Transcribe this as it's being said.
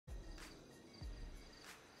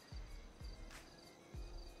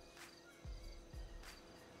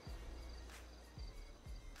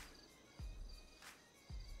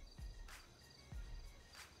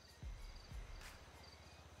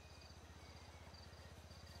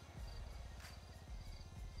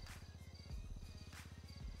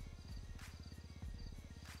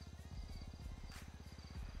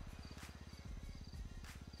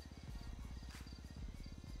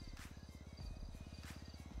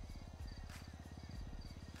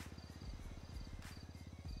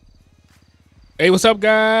Hey, what's up,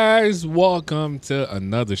 guys? Welcome to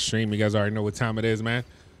another stream. You guys already know what time it is, man.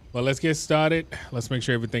 Well, let's get started. Let's make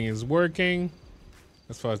sure everything is working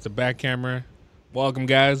as far as the back camera. Welcome,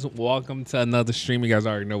 guys. Welcome to another stream. You guys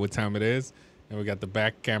already know what time it is. And we got the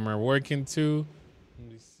back camera working too.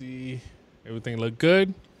 Let me see. Everything look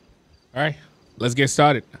good. All right, let's get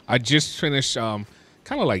started. I just finished kind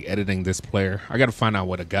of like editing this player. I got to find out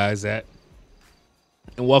where the guy's at.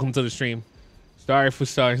 And welcome to the stream. Sorry for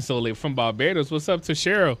starting so late from Barbados. What's up to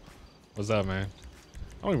Cheryl? What's up, man?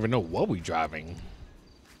 I don't even know what we driving.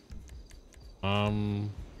 I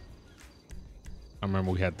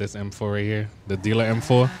remember we had this M4 right here, the dealer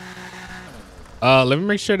M4. Let me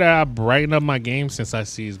make sure that I brighten up my game since I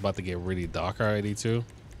see it's about to get really dark already too.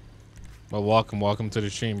 But welcome to the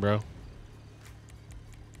stream, bro.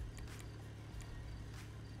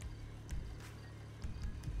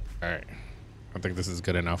 All right, I think this is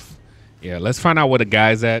good enough. Yeah, let's find out where the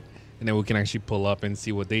guy's at, and then we can actually pull up and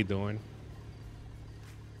see what they doing.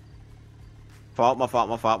 My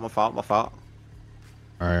fault. All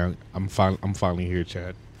right, I'm finally here,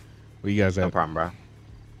 Chad. Where you guys at? No problem, bro.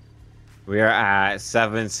 We are at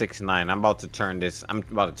 769. I'm about to turn this. I'm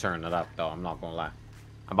about to turn it up, though. I'm not gonna lie.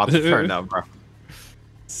 I'm about to turn it up, bro.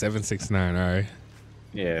 769. All right.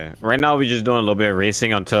 Yeah. Right now, we're just doing a little bit of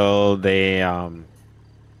racing until they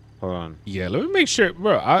Hold on. Yeah, let me make sure,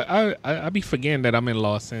 bro. I be forgetting that I'm in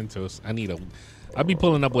Los Santos. I be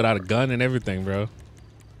pulling up without a gun and everything, bro.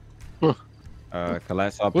 What's up,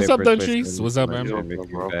 Duntrice? What's up, man?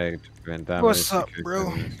 What's up,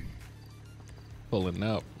 bro? Pulling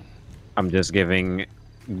up. I'm just giving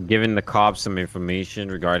the cops some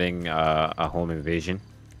information regarding a home invasion.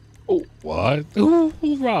 Oh, what? Who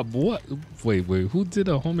robbed what? Wait, who did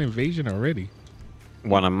a home invasion already?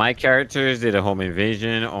 One of my characters did a home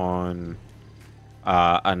invasion on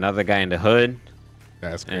another guy in the hood.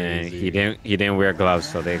 That's crazy. And he didn't wear gloves,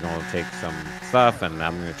 so they're gonna take some stuff, and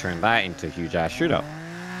I'm gonna turn that into a huge ass shootout.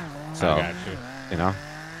 So, I got you know,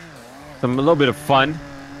 a little bit of fun.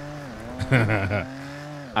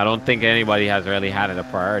 I don't think anybody has really had it a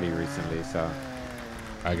priority recently, so.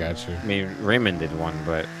 I got you. I mean, Raymond did one,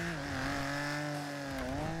 but.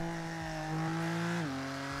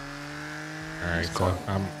 All right, so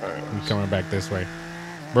I'm coming back this way.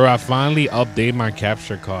 Bro, I finally updated my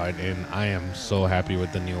capture card, and I am so happy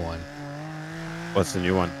with the new one. What's the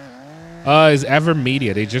new one? It's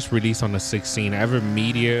Evermedia. They just released on the 16.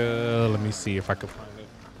 Evermedia. Let me see if I can find it.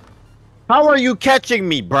 How are you catching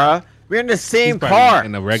me, bruh? We're in the same car.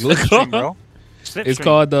 In a regular car. Bro. It's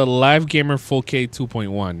called the Live Gamer 4K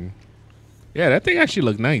 2.1. Yeah, that thing actually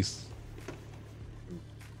looked nice.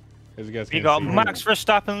 We got Max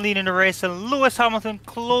Verstappen leading the race and Lewis Hamilton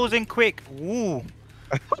closing quick. Ooh.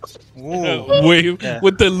 Ooh. Wait, yeah.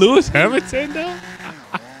 With the Lewis Hamilton though?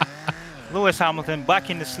 Lewis Hamilton back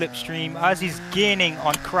in the slipstream as he's gaining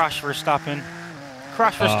on Crash Verstappen.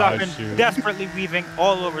 Crash Verstappen desperately weaving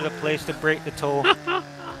all over the place to break the toe.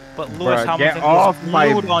 But Lewis Hamilton get off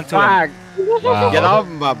my back. Wow.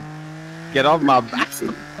 Get off my back.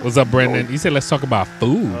 What's up, Brendan? You said let's talk about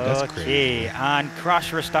food. That's crazy. Okay, and Crash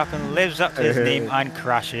Verstappen lives up to his name and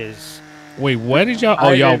crashes. Wait, where did y'all? Oh,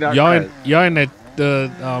 y'all in that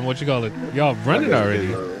what you call it? Y'all running already?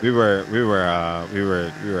 We were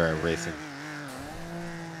racing.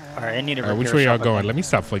 All right, I need a which way y'all going? Let me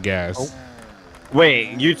stop for gas. Oh.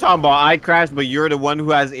 Wait, you talking about I crashed, but you're the one who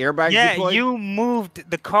has airbags? Yeah, deployed? you moved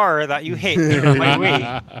the car that you hit in my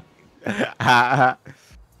way.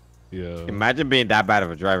 Yeah. Imagine being that bad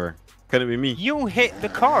of a driver. Couldn't be me. You hit the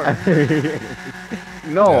car.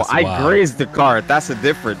 No, I wild. grazed the car. That's the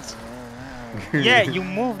difference. Yeah, you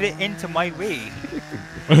moved it into my way.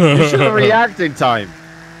 You should have reacted in time.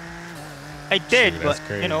 I did, Shit, but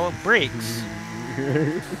crazy. you know, brakes.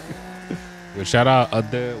 Yo, shout out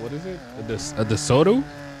what is it? The Soto?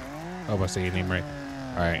 Oh, if I say your name right.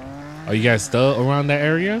 All right. Are you guys still around that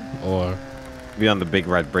area or? We on the Big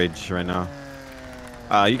Red Bridge right now.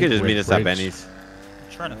 You can just meet us at Benny's.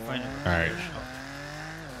 I'm trying to find it. All right.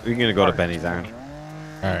 We're gonna go to Benny's, Aaron. All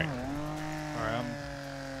right. All right, I'm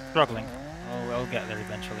struggling. Oh, I'll get there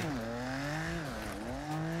eventually.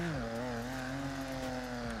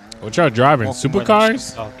 What y'all driving?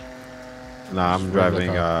 Supercars? Nah, I'm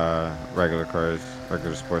Regular driving regular cars,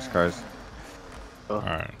 regular sports cars. All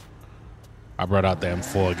right. I brought out the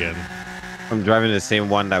M4 again. I'm driving the same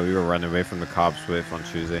one that we were running away from the cops with on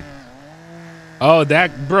Tuesday. Oh, that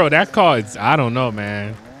car is, I don't know,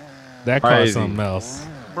 man. That car is something else.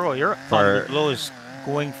 Bro, your glow is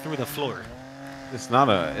going through the floor. It's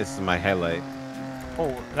my headlight.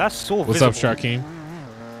 Oh, that's so What's visible. up, Sharkeem?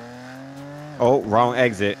 Oh, wrong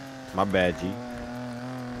exit. My bad, G.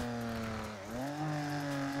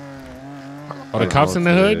 Oh, the cops in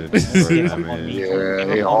the hood? Yeah,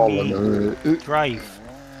 they all in the hood. Drive.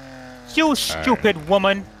 You stupid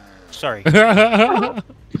woman. Sorry.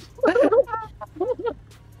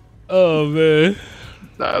 Oh, man.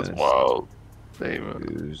 That's wild.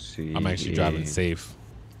 Damn. I'm actually driving safe.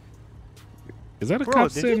 Is that a Bro,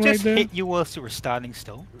 cop did sitting you right just there? hit you whilst you were standing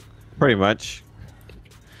still? Pretty much.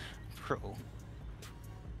 Bro.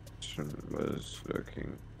 Was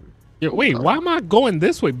looking. Yo, wait, why am I going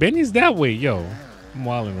this way? Benny's that way. Yo, I'm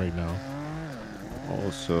wilding right now.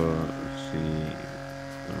 Also, see.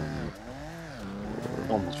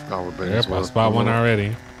 Almost forgot what Benny Yep, I spot one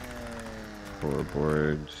already.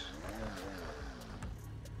 Floorboards.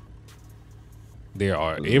 They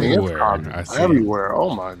are everywhere. I see. Everywhere.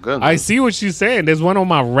 Oh my goodness. I see what you're saying. There's one on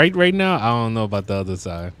my right now. I don't know about the other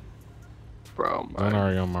side. Bro, One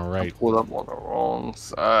already on my right. I pulled up on the wrong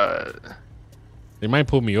side. They might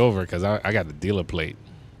pull me over because I got the dealer plate.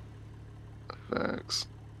 Thanks.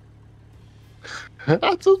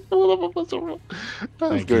 I just pulled up on the wrong.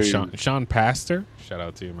 Thank you, Sean Pastor. Shout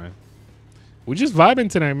out to you, man. We just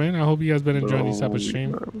vibing tonight, man. I hope you guys been enjoying these type of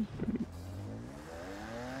stream.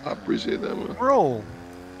 I appreciate that, man. Bro.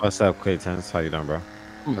 What's up, Clayton? How you doing, bro?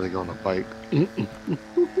 I'm gonna go on a bike.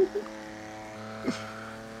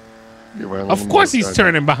 Of course he's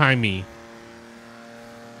turning behind me.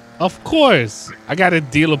 Of course. I got a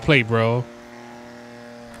dealer plate, bro.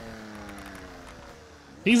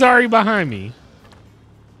 He's already behind me.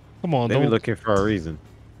 Come on, They be looking for a reason.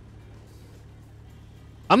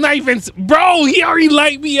 I'm not even... Bro, he already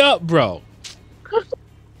light me up, bro.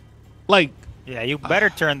 Like... Yeah, you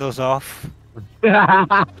better turn those off.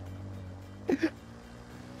 Bro,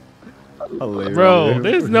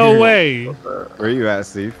 there's no way. Where you at,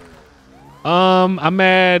 Steve? I'm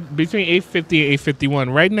at between 850 and 851,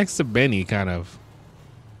 right next to Benny, kind of.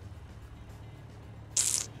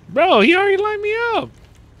 Bro, he already lined me up.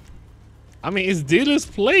 I mean, it's dealer's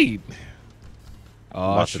plate.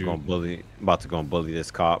 Oh, about to go and bully this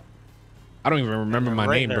cop. I don't even remember my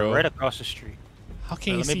name, bro. Right across the street. How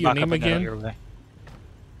can you see your name again?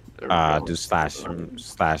 Do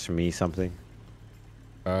slash me something.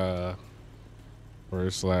 I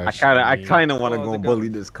kind of want to go and bully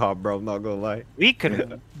this cop, bro. I'm not gonna lie. We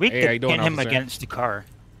could pin him against the car.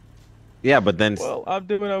 Yeah, but then. Well, I'm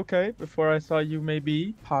doing okay. Before I saw you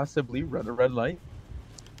maybe possibly run a red light.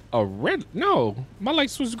 A red? No, my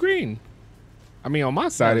lights was green. I mean, on my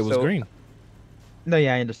side it was green. No,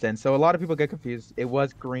 yeah, I understand. So a lot of people get confused. It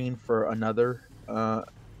was green for another,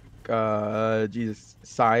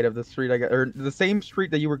 side of the street, I guess, or the same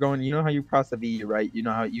street that you were going. You know how you cross the V, right? You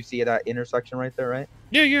know how you see that intersection right there, right?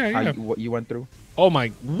 Yeah. What you went through? Oh my!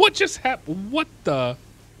 What just happened? What the?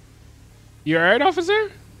 You alright,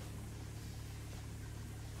 officer?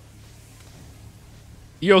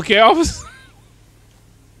 You okay, officer?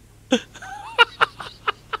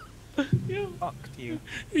 Fuck you.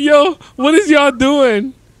 Yo, what is y'all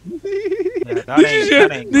doing? Yeah,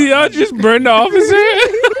 did y'all just burn the officer?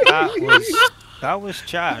 That was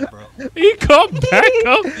Chad, bro. He come back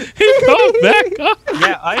up.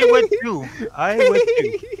 Yeah, I went through.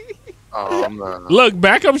 Oh, no. Look,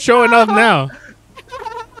 backup showing up now.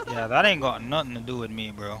 Yeah, that ain't got nothing to do with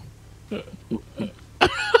me, bro.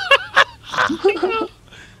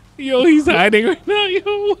 Yo, he's hiding right now.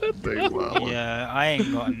 Yo, what the? Yeah, I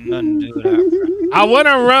ain't got nothing to do with that, bro. I want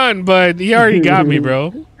to run, but he already got me,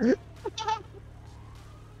 bro.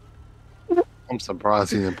 I'm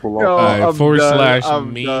surprised he didn't pull Yo, off.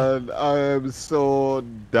 I'm me. done. I am so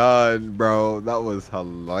done, bro. That was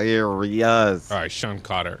hilarious. All right, Sean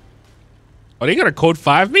Cotter. Oh, they gonna code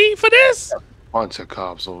 5 me for this? Bunch of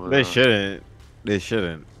cops over there. They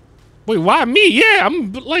shouldn't. Wait, why me? Yeah,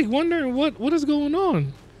 I'm like wondering what is going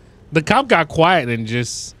on. The cop got quiet and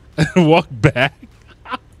just walked back.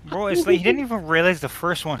 Bro, it's like he didn't even realize the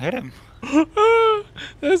first one hit him.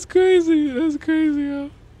 That's crazy. Yo.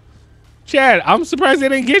 Chad, I'm surprised they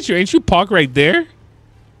didn't get you. Ain't you parked right there?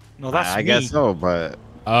 No, that's I me. guess so, but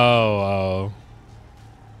Oh.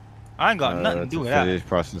 I ain't got nothing to do with that.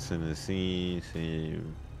 Processing the scene.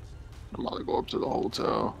 I'm about to go up to the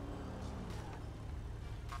hotel.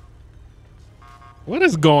 What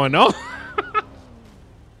is going on?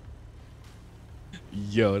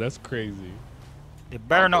 Yo, that's crazy. They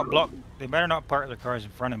better not park their cars in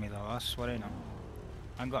front of me though. That's what I know.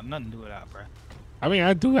 I ain't got nothing to do with that, bro. I mean,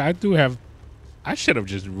 I do have. I should have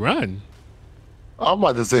just run. I'm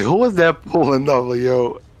about to say, who was that pulling up? Like,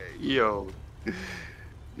 yo, you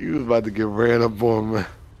was about to get ran up on, man.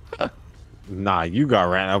 Nah, you got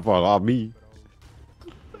ran up on me.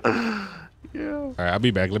 Yeah. All right, I'll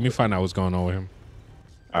be back. Let me find out what's going on with him.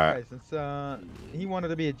 All right. Okay, since he wanted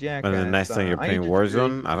to be a jackass. And the next time you're I playing need you to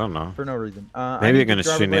Warzone, I don't know. for no reason. Maybe you're your gonna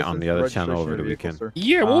stream driver's it on the license, other channel registration over of the your vehicle, weekend. sir.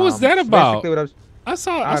 Yeah, what was that about? Basically, what I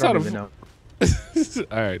saw I don't the. even know.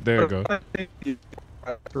 All right, there you go.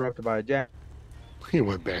 Interrupted by a jack. He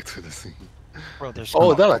went back to the scene. Bro, there's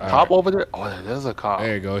Oh, is that a All cop right. over there? Oh, that is a cop.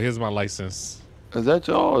 There you go. Here's my license. Is that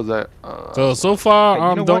y'all? Or is that? So far, Hey,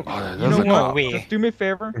 you know don't. what? Oh, that You is know a no what? cop. way. Just do me a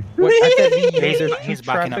favor. What I said, there's He's two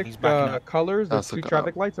backing up, traffic he's backing up. colors. There's That's a two cop.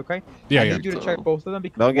 traffic lights. Okay. Yeah, I yeah. need you to check both of them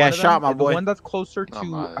because Don't one get of shot, them my is boy. the one that's closer to. Oh,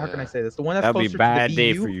 my How can I God. say this? The one that's That'll be closer a bad to the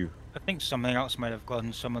day VU for you. I think something else might have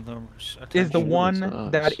gotten some of those. is the attention.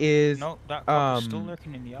 one that is. No, that cop is still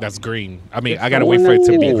lurking in the That's alley. green. I mean, It's I the gotta one wait for it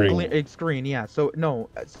to that- be it's green. It's green, yeah. So no,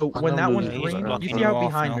 so I when that know one's that he's green, blocking you see you how off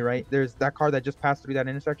behind now. me, right? There's that car that just passed through that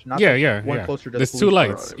intersection. Not Yeah, the yeah, one yeah. closer to There's the two police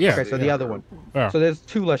car. lights. Yeah. Okay, so the other one. Yeah. So there's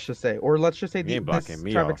two, let's just say, or let's just say You the ain't this blocking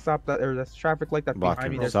me traffic off. stop that or this traffic light that's Blocking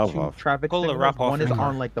behind me. There's myself two off. traffic Pull the signals. wrap off One is your car.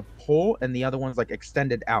 on like the pole, and the other one's like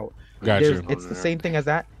extended out. Got There's- you. It's the same thing as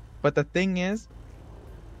that, but the thing is,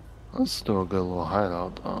 That's still a good little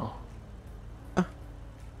hideout, though.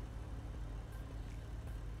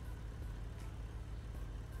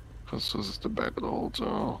 Cause this is the back of the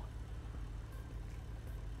hotel.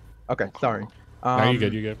 okay, sorry. No, you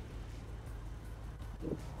good. You good.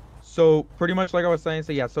 So pretty much like I was saying,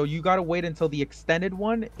 so yeah, so you gotta wait until the extended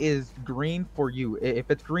one is green for you. If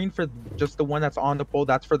it's green for just the one that's on the pole,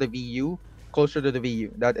 that's for the VU, closer to the VU.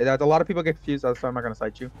 That a lot of people get confused. That's why I'm not gonna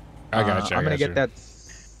cite you. I got you. I'm gonna I got get you. that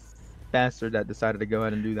bastard that decided to go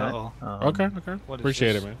ahead and do that. Uh-oh. Okay. Okay. What is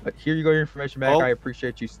Appreciate this? it, man. But here you go, your information back. Oh. I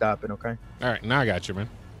appreciate you stopping. Okay. All right. Now I got you, man.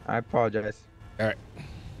 I apologize.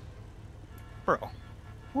 Bro,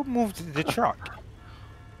 who moved the truck?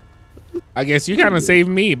 I guess you kind of saved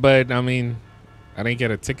me, but I mean, I didn't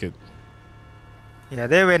get a ticket. Yeah,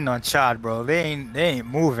 they're waiting on Chad, bro. They ain't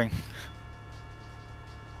moving.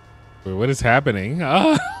 Wait, what is happening?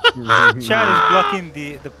 Oh, Chad is blocking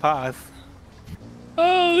the path.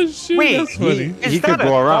 oh shit! Wait, that's funny. Is He that could a go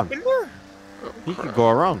cop around. in there? He could go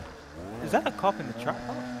around. Is that a cop in the truck?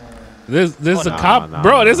 There's Oh, a nah, cop, nah,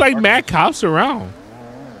 bro. nah. There's like mad cops around.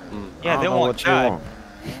 Yeah, I they don't know want what they Chad. want.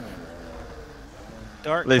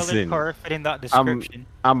 Dark Listen, colored car fitting that description.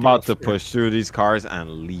 I'm about to Yes, push through these cars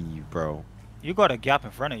and leave, bro. You got a gap in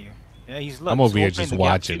front of you. Yeah, he's I'm over here opening just the gap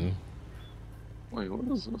watching. Wait,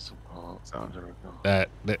 what is this? Oh, there we go. That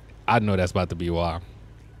I know that's about to be wild.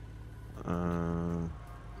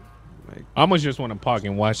 Like, I almost just want to park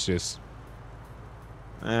and watch this.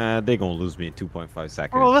 they gonna lose me in 2.5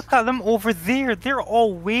 seconds. Bro, look at them over there. They're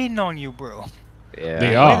all waiting on you, bro. Yeah.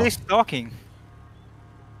 They Why are. are they stalking?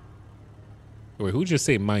 Wait, who just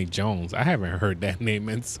say Mike Jones? I haven't heard that name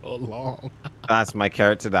in so long. That's my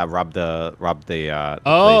character that robbed the place.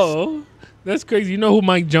 Oh, that's crazy. You know who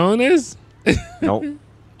Mike Jones is? Nope.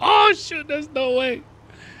 Oh shit, there's no way.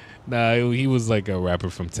 Nah, he was like a rapper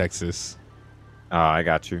from Texas. Oh, I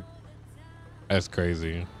got you. That's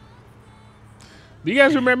crazy. Do you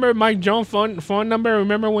guys remember Mike Jones' phone number?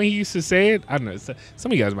 Remember when he used to say it? I don't know.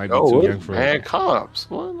 Some of you guys might be Oh, too what? young for Bad it. cops.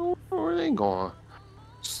 What? Where they going?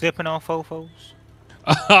 Sipping on fofos.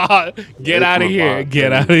 Get out of here.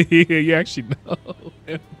 Get out of here. You actually know.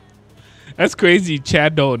 That's crazy.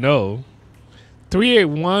 Chad don't know.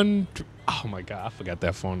 381. Oh my God. I forgot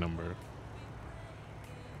that phone number.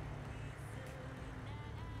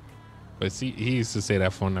 But see, he used to say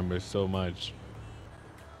that phone number so much.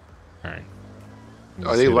 All right.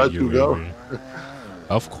 Oh, they let you go?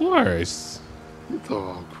 Of course.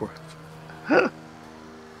 Oh, of course. All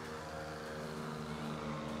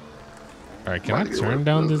right, can I turn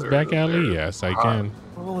down this back alley? Yes, I can.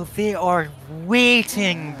 Bro, they are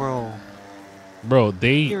waiting, bro. Bro,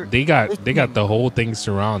 they got waiting. the whole thing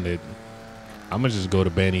surrounded. I'm gonna just go to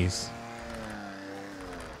Benny's.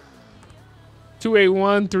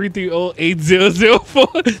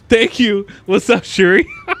 281-330-8004. Thank you. What's up, Shuri?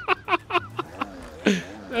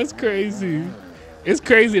 That's crazy. It's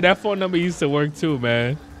crazy. That phone number used to work too,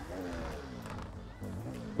 man.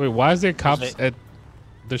 Wait, why is there cops it- at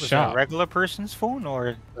the Was that shop? a regular person's phone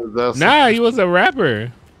or? That's Nah, he was a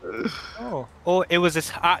rapper. Oh, it was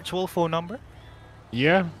his actual phone number,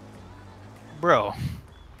 Yeah. bro.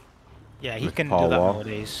 Yeah, he With can Paul do that Wall.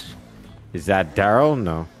 nowadays. Is that Daryl?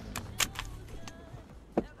 No.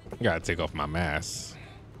 Gotta take off my mask.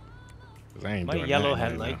 'Cause I ain't My doing yellow nothing right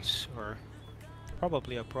now. headlights are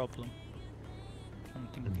probably a problem. I'm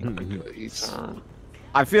Mm-hmm. thinking. E-turn.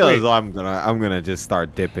 I feel Wait. as though I'm gonna just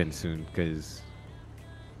start dipping soon because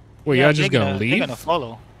Well, Yeah, y'all just they're gonna They're leave? gonna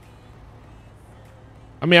follow.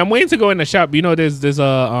 I mean, I'm waiting to go in the shop. You know, there's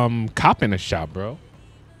a cop in the shop, bro.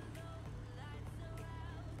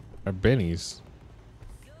 At Benny's.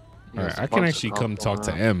 All right, I can actually come talk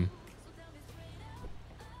to M.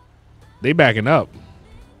 They backing up.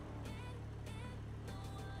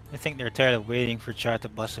 I think they're tired of waiting for Chad to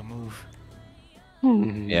bust a move.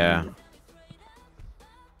 Yeah.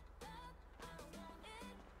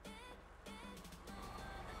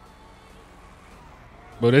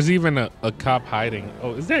 But there's even a cop hiding.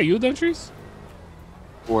 Oh, is that you, Dutries?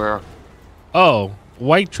 Where? Oh,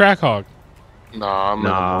 white Trackhawk. Nah, I'm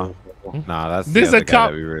Nah, that's There's the a other guy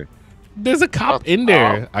cop. that we were- There's a cop in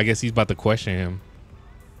there. I guess he's about to question him.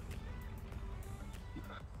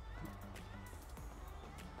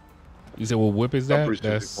 You said, "What whip is that?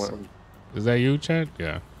 Is that you, Chad?"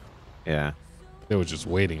 Yeah. Yeah. They were just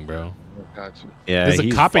waiting, bro. Got you. Yeah. There's a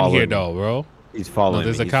he's cop in here, following me. though, bro. He's following No,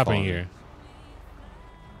 there's me. a He's cop in following here. me.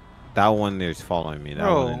 That one there's following me. That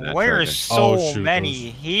one in Bro, that why are Charger. so Oh, shoot,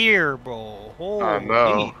 many those- here, bro? Holy. I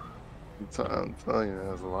know. I'm telling you,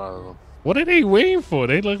 there's a lot of them. What are they waiting for?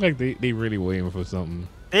 They look like they really waiting for something.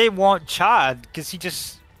 They want Chad because he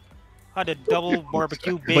just had a double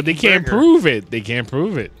barbecue bacon But they can't burger. prove it. They can't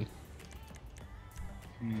prove it.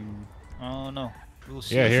 Oh no. We'll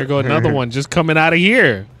see. Yeah, here go another one just coming out of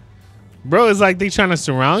here. Bro, it's like they trying to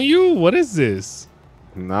surround you? What is this?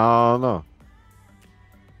 No.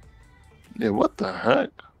 Yeah, what the heck?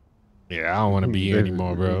 Yeah, I don't want to be here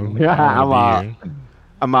anymore, bro. Yeah, I don't wanna be here.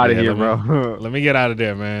 I'm out of Yeah, here, let me- bro. Let me get out of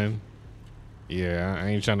there, man. Yeah, I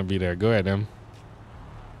ain't trying to be there. Go ahead, them.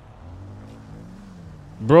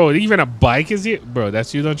 Bro, even a bike is here? Bro,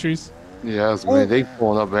 that's you, Dutries? Yeah, that's me. They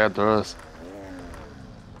pulling up after us.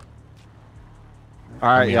 All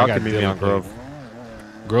right, I mean, I y'all got can meet me on Dylan Grove.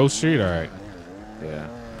 Grove Street? All right. Yeah.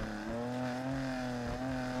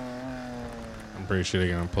 I'm pretty sure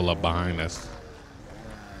they're going to pull up behind us.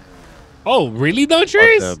 Oh, really,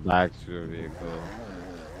 Dutries? The black vehicle.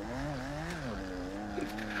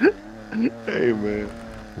 Hey, man.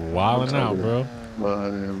 Wilding out, bro.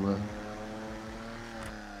 Man.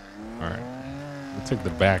 All right. We took the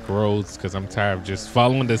back roads because I'm tired of just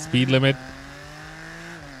following the speed limit.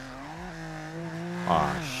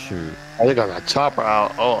 Oh shoot. I think I got a chopper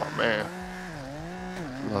out. Oh, man.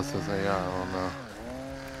 Unless it's AI, I don't know.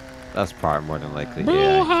 That's probably more than likely. Bro,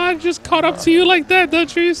 Yeah. how I just caught up to you like that,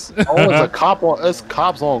 Dutries? Oh, it's a cop on. It's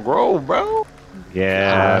cops on Grove, bro.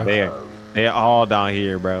 Yeah, they're all down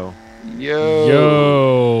here, bro. Yo.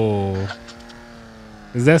 Yo.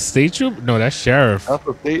 Is that state troop? No, that's sheriff.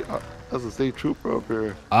 That's a state trooper up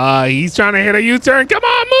here. He's trying to hit a U-turn. Come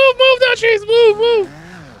on, move, Dutries, move.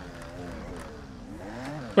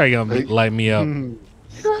 Probably gonna light me up.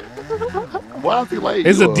 Why is he like?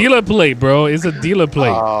 It's a dealer plate, bro. It's a dealer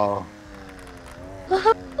plate. Oh.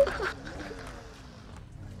 All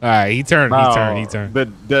right, he turned. They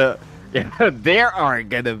aren't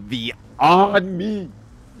gonna be on me.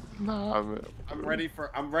 Nah, man. I'm ready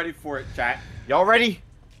for it, chat. Y'all ready?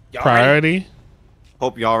 Y'all ready? Priority.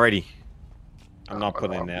 Hope y'all ready. I'm not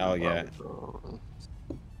putting in the L yet.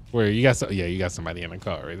 Where you got? Yeah, you got somebody in the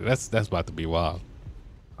car already. That's about to be wild.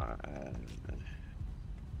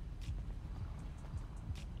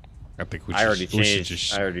 I think we I already should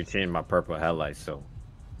changed. I already changed my purple headlights, so.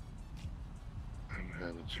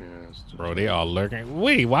 Bro, they all lurking.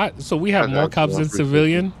 Wait, why? So we have I more got cops you. than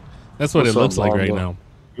civilian? That's what What's it looks up, like right Mamba? now.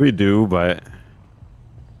 We do, but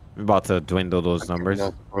we're about to dwindle those numbers.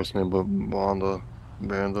 Not the first name, but Wanda,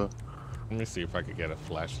 Banda. Let me see if I could get a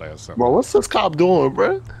flashlight or something. Bro, what's this cop doing,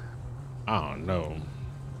 bro? I don't know.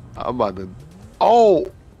 I'm about to. Oh.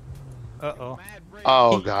 Uh-oh.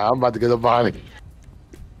 Oh God, I'm about to get a body.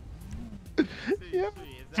 I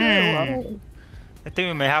think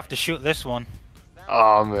we may have to shoot this one.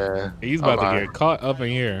 Oh man. He's about to Alright. get caught up in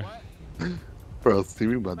here. Bro, see,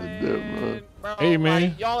 we about to dip, bro. Hey, man.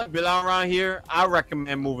 Like, y'all ain't been around here. I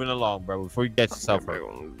recommend moving along, bro, before you get yourself hurt.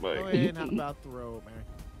 Go ahead and hop out the road, man.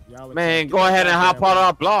 Y'all Man, go ahead and hop on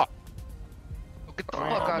our block. Get the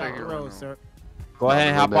fuck out of the road, sir. Go ahead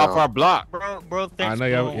and hop off our block. Bro, I thanks, know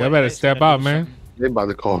bro. y'all better step out, man. They about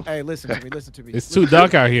to call. Hey, listen to me. Listen to me. It's too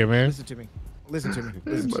dark out here, man. Listen to me. Listen to me.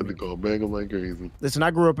 They Listen to about to me. call bang them like crazy. Listen,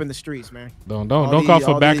 I grew up in the streets, man. Don't call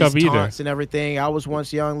for backup these either. taunts and everything. I was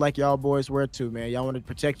once young, like y'all boys were too, man. Y'all want to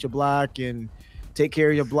protect your block and take care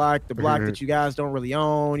of your block, the block that you guys don't really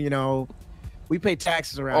own. You know, we pay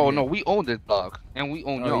taxes around. Oh here. no, we own this block, and we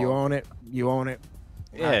own Oh, y'all. you own it. You own it.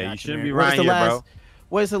 I Yeah, got you shouldn't man. be Where's around the here, last, bro.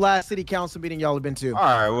 Where's the last city council meeting y'all have been to?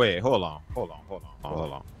 All right, wait, hold on.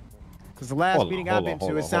 Because the last Hold on, meeting hold I've been on, to,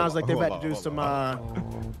 hold it on, sounds hold like they're on, about to do hold some. on.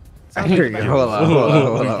 Hold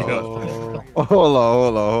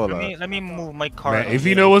Hold Let me move my car. Man, if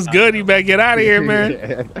you know what's good, you better get out of here,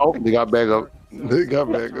 man. Oh, they got back up. They got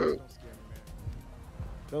back up.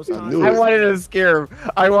 Those I times. knew I it. wanted to scare him.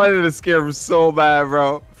 I wanted to scare him so bad,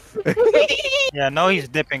 bro. Yeah, no, he's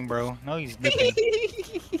dipping, bro. No, he's dipping.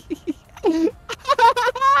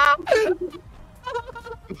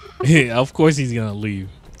 Yeah, of course he's gonna leave.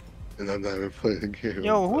 And I'm not even playing the game.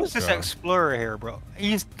 Yo, who is this God. Explorer here, bro?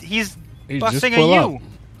 He's He just busting pull at up. you.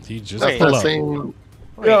 He just Wait. pull That's up. the same.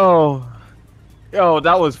 Wait, Yo,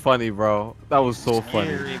 that was funny, bro. That was so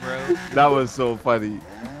funny. scary, bro. That was so funny.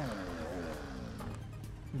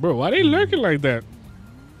 Bro, why they lurking like that?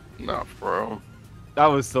 Nah, bro. That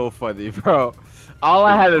was so funny, bro. All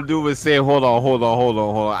I had to do was say, hold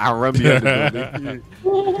on. I run behind the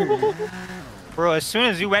building. Bro, as soon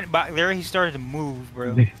as you went back there, he started to move,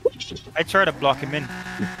 bro. I tried to block him in.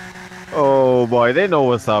 Oh, boy. They know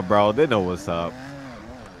what's up, bro. They know what's up.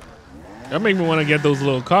 That make me want to get those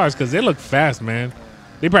little cars because they look fast, man.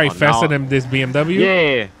 They probably Oh, faster no. than this BMW.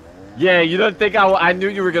 Yeah. Yeah, you don't think I knew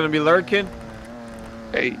you were going to be lurking?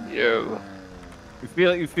 Hey, yo. You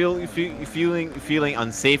feeling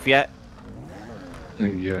unsafe yet?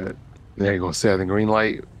 Yeah. They ain't gonna set the green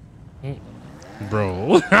light.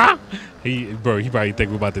 Bro. he probably think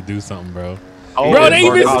we're about to do something, bro. Oh, Bro, yeah, they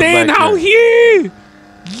even Mark, staying back out here. here.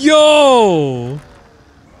 Yo.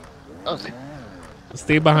 Okay.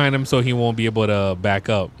 Stay behind him so he won't be able to back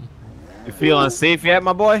up. You feel unsafe yet,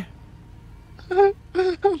 my boy? Look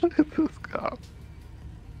at this cop.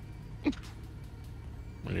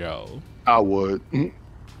 Yo. I would.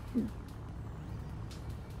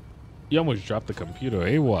 You almost dropped the computer.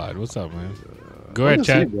 Hey, Wad, what's up, man? Go ahead,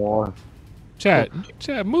 chat.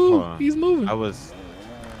 Chat, move. Hold on. He's moving. I was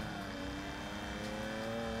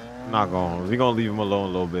not going. We're gonna leave him alone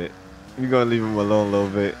a little bit.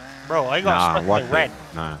 Bro, I got struck by watch it. red.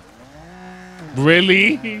 Nah.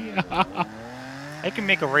 Really? I can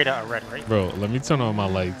make a red out of red, right? Bro, let me turn on my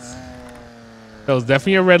lights. That was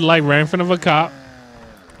definitely a red light right in front of a cop.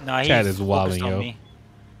 Nah, Chad he's is wilding, focused on yo. me.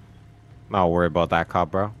 Not worried about that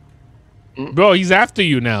cop, bro. Bro, he's after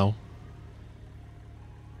you now.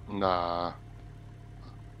 Nah.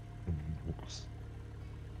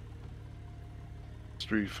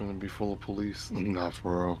 Street finna be full of police. Nah,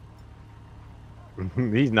 for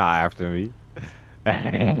real. He's not after me.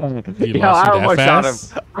 He Yo, lost I you that almost shot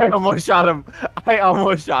fast? him. I almost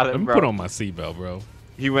shot Let him, me bro. put on my seatbelt, bro.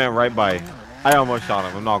 He went right by. I almost shot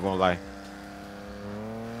him. I'm not gonna lie.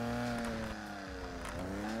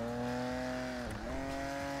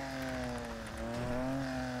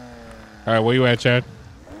 All right, where you at, Chad?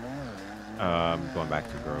 Going back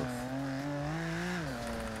to Grove.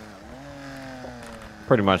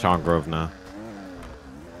 Pretty much on Grove now.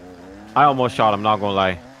 I almost shot him. Not gonna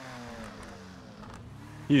lie.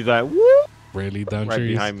 He's like, whoop, Really done right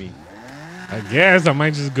trees? behind me. I guess I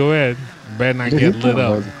might just go ahead. Better not get lit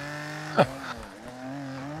up.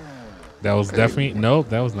 That was definitely nope.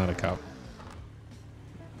 That was not a cop.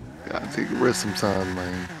 Gotta take a risk sometime,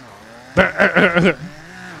 man.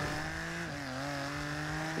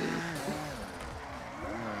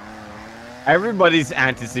 Everybody's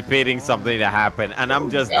anticipating something to happen, and I'm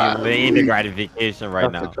just delaying the gratification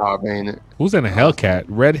right That's now. the job, ain't it? Who's in a Hellcat?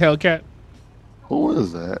 Red Hellcat? Who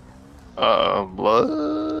is that?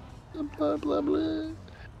 Blood.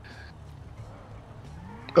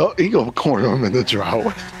 Oh, he gonna corner him in the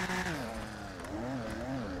driveway.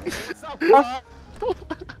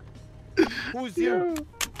 Who's you?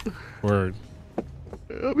 Word.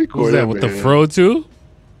 Let me Who's corner that him, with the man. fro too?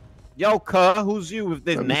 Yo, cuh, who's you with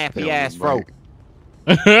this Let me nappy stay on ass the fro? mic.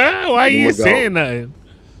 Why you Look out. saying nothing?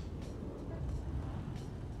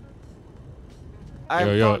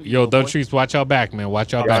 Yo, don't trees. Watch out back, man.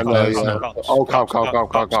 Watch out Yeah, I back. know, Let us yeah. know. Oh, cop.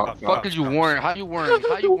 Fuck is you wearing? How you wearing?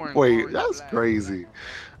 How you wearing? Wait, clothes that's like that? crazy.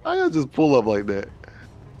 I gotta just pull up like that.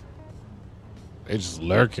 They just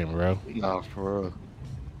lurking, bro. Nah, for real.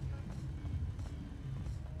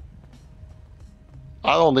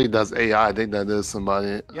 I don't think that's AI. I think that is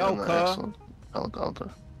somebody Yo, in the cuh. actual helicopter.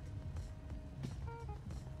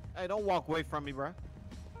 Hey, don't walk away from me, bro.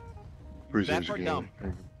 Appreciate Deaf you, or King. dumb?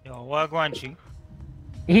 Yo, what going you?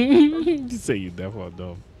 You say you definitely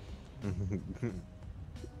dumb.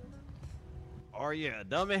 Are you a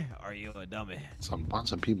dummy? Are you a dummy? Some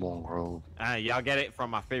bunch of people on Grove. Y'all get it from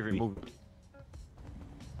my favorite movie.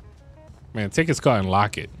 Man, take his car and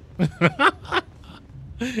lock it.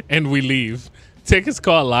 And we leave. Take his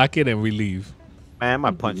car, lock it, and we leave. Man, I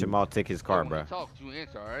might punch him out, take his car, bro. Talk, you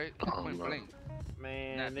answer, all right? Oh, Point no. blank.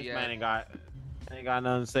 Man, this Nappy man ass. ain't got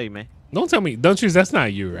nothing to say, man. Don't tell me. Don't choose. That's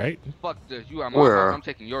not you, right? Fuck this. You are my Where? car. I'm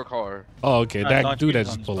taking your car. Oh, okay. That Don't dude choose that on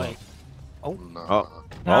just his pulled up. bike. Nah.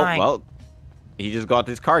 Nine. Well, he just got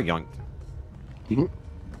this car yoinked.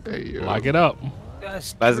 Hey, yo. Lock it up.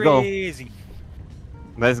 That's Let's go. crazy.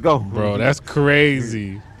 Let's go, Bro, that's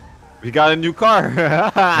crazy. We got a new car.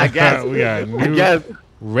 I guess we got a I new guess.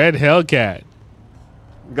 red Hellcat.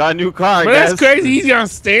 Got a new car. But I that's guess. crazy. He's gonna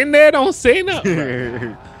stand there, don't say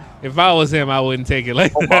nothing. If I was him, I wouldn't take it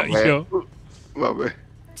like that, yo. My bad.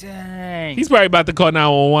 Dang. He's probably about to call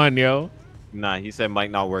 911, yo. Nah, he said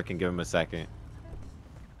mic not working. Give him a second.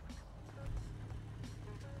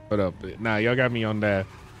 What up? Nah, y'all got me on that.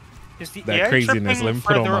 Is the that air craziness. tripping Let me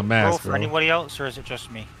put on further my up mask, for bro. anybody else, or is it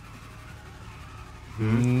just me?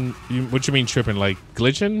 What you mean tripping? Like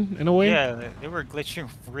glitching in a way? Yeah, they were glitching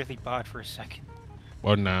really bad for a second.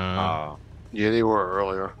 Or nah? Yeah, they were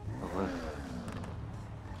earlier.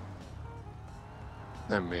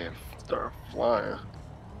 That man started flying.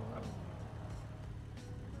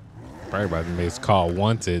 Probably about to make his car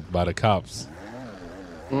wanted by the cops.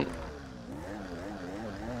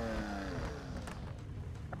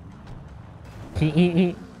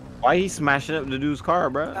 Why he smashing up the dude's car,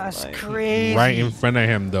 bro? That's Like, crazy. Right in front of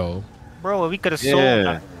him, though. Bro, we could have sold Yeah.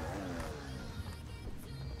 that.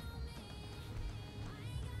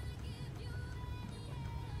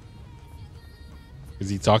 Is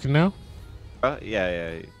he talking now?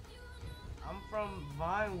 Yeah. I'm from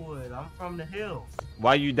Vinewood. I'm from the hills.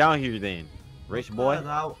 Why you down here then, rich boy?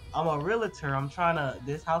 Because I'm a realtor. I'm trying to.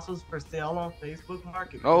 This house was for sale on Facebook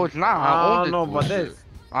Market. No, it's not. I I own don't know about bullshit. this.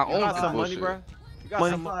 I You own got this some money, bullshit. bro. You got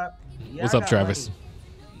Money. some money. Yeah, What's I up, got Travis? money.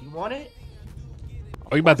 You want it?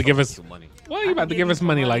 Oh, you about to give us? Some money. Why I you about can to give give you us some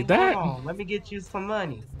money like that? Hold on, let me get you some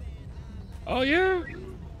money. Oh yeah.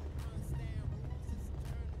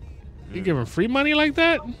 You giving free money like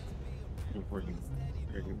that?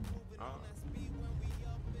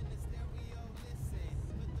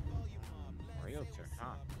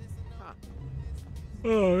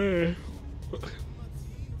 Oh man.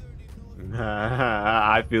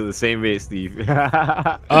 I feel the same way, Steve.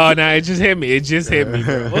 Oh no, it just hit me. It just hit me,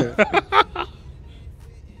 bro.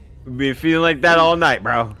 Been feeling like that all night,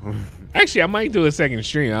 bro. Actually, I might do a second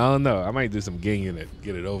stream. I don't know. I might do some ganging it,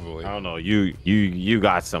 get it over with. I don't know. You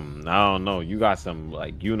got some. I don't know. You got some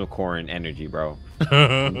like unicorn energy, bro.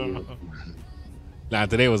 Nah,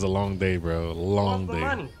 today was a long day, bro. Long What's the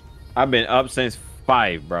day. money? I've been up since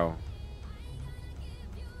 5, bro.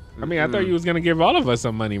 I mean, I thought you was gonna give all of us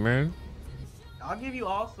some money, man. I'll give you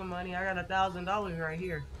all some money. I got $1,000 right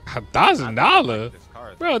here. $1,000,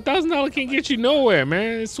 bro. $1,000 can't get you nowhere,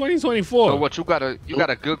 man. It's 2024. So what? You got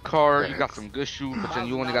a good car. You got some good shoes, but then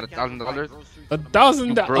you only got $1,000.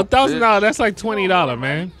 $1,000. That's like $20,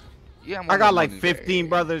 man. Yeah, I got like 15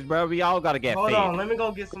 brothers, bro. We all gotta get Hold paid. on, let me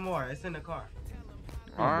go get some more. It's in the car.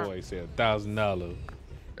 My boy said $1,000.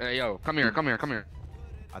 Hey, yo, come here.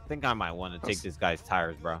 I think I might want to take this guy's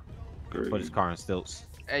tires, bro. Put his car on stilts.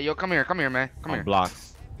 Hey, yo, come here, man. Come On here.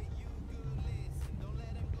 blocks.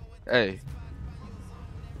 Hey.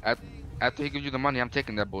 After he gives you the money, I'm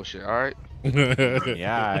taking that bullshit. All right.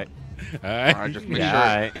 Yeah. All right. All right. Just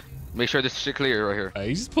make sure this shit clear right here.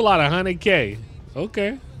 You just pull out 100K.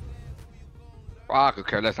 Okay. I could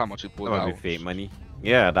care less how much you pull That might out. be fake money.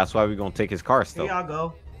 Yeah, that's why we're gonna take his car Here still. y'all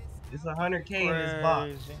go. It's 100K in this box.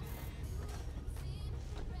 Crazy.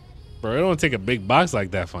 Bro, it don't take a big box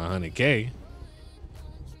like that for 100K.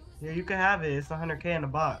 Yeah, you can have it. It's 100K in the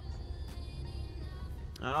box.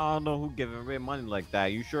 I don't know who giving red money like that.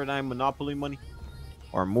 You sure that ain't Monopoly money?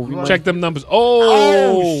 Or movie money? Check them numbers.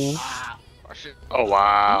 Oh. Oh, shit. Oh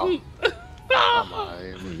wow.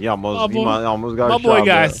 He almost got My shot, boy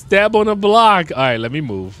got bro. stabbed on the block. All right, let me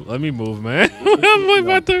move, man. My boy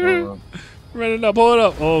about to run it up. Hold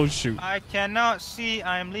up. Oh shoot. I cannot see.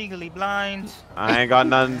 I am legally blind. I ain't got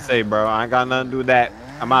nothing to say, bro. I ain't got nothing to do with that.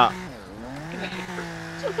 I'm out.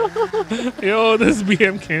 Yo, this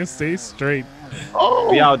BM can't stay straight. Oh,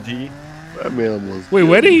 We out, G. that man was. Wait,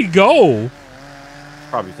 where did he go?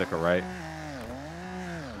 Probably took a right.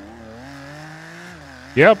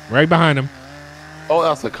 Yep, right behind him. Oh,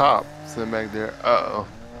 that's a cop sitting back there. Uh-oh.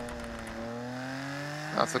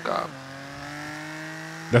 That's a cop.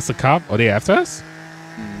 That's a cop. Are they after us?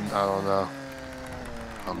 I don't know.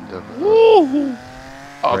 I'm different. Woo.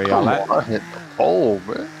 Oh, Where come y'all at? on. I hit the pole,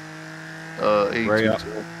 man. Where y'all-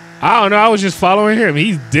 822. I don't know. I was just following him.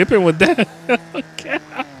 He's dipping with that. Okay.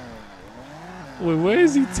 Wait, where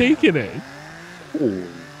is he taking it? Ooh.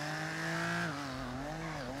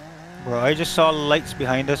 Bro, I just saw lights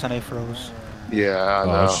behind us and I froze. Yeah, I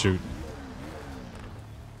know. Oh shoot.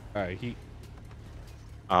 All right,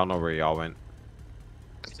 I don't know where y'all went.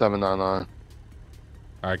 799.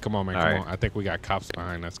 All right, come on, man. All Come right. on. I think we got cops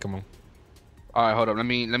behind us. Come on. All right, hold up. Let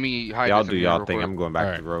me hide. Y'all this do in here y'all real thing. quick. I'm going back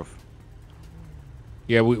Alright. to Grove.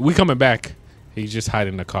 Yeah, we coming back. He's just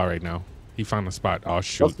hiding in the car right now. He found a spot. Oh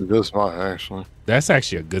shoot. That's a good spot, actually. That's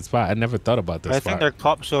actually a good spot. I never thought about this I spot. think there are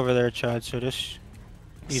cops over there, Chad. So this.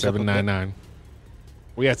 799.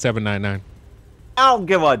 We at 799. I don't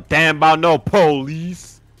give a damn about no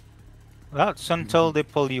police. That's until they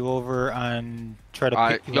pull you over and try to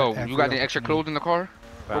pick you yo, up you got any every extra opportunity. clothes in the car?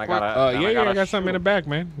 I Yeah, I got something in the back,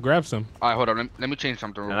 man. Grab some. Alright, hold on. Let me change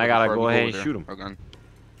something. And I gotta go ahead and shoot him. Again.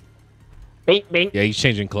 Bing, bing. Yeah, he's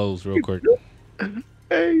changing clothes real quick.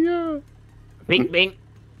 Hey, yeah. Bing, bing.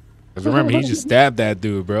 Cause remember, he just stabbed that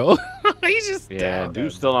dude, bro. He just Yeah, stabbed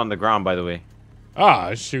dude's that still on the ground, by the way.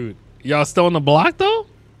 Ah, shoot. Y'all still on the block, though?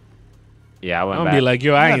 Yeah, I went I'm back. gonna be like,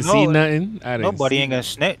 yo, I Yeah, ain't no, see nothing. I didn't Nobody see ain't gonna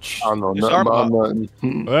snitch. I don't know It's nothing our about block.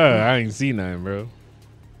 nothing. I ain't see nothing, bro.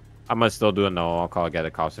 I must still do it. No, I'll call get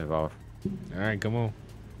the cops involved. All right, come on.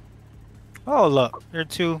 Oh look, there are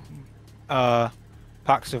two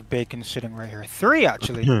packs of bacon sitting right here. 3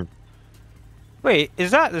 actually. Wait, is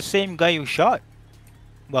that the same guy you shot?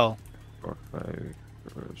 Well, 4, 5,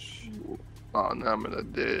 6. Oh, now I'm in a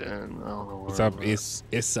dead end. I don't know What's where up? I'm at. It's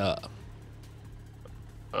Yeah.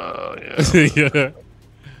 yeah.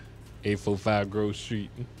 845 Grove Street.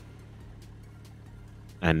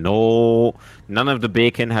 And no, none of the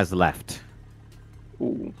bacon has left.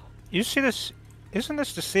 Ooh. you see this? Isn't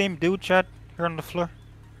this the same dude, Chad, here on the floor?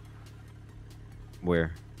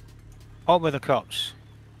 Where? All by the cops.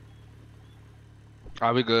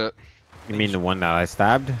 Are we good? You mean the one that I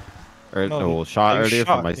stabbed? Or No, no, shot you earlier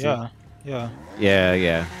shot, from my seat? yeah.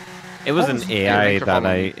 Yeah. It was an AI thanks for that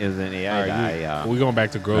following it was an AI that We're going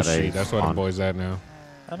back to Grove that I Street. That's where the spawned. boys at now.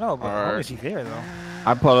 I know, but how Alright. is he there though?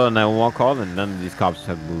 I put on that one call and none of these cops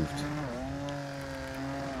have moved.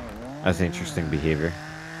 That's interesting behavior.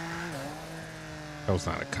 That was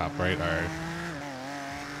not a cop, right? All right.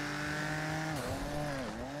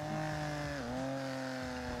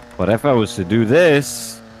 But if I was to do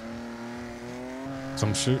this,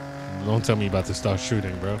 Some shoot. Don't tell me about to start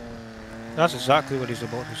shooting, bro. That's exactly what he's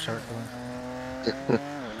about to start doing.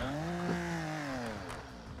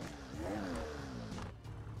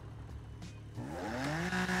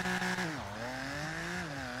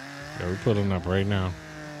 Yeah, we're pulling up right now.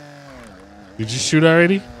 Did you shoot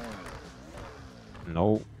already?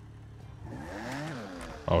 no.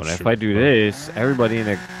 Oh, But shoot. if I do this, everybody in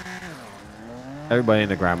the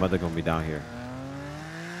grandmother gonna be down here.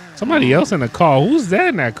 Somebody else in the car. Who's that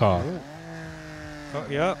in that car? Oh,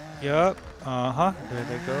 yep. Uh-huh. There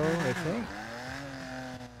they go, I think.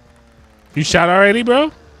 You shot already,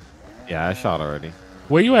 bro? Yeah, I shot already.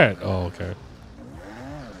 Where you at? Oh, okay.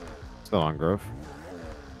 Still on Grove.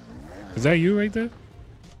 Is that you right there?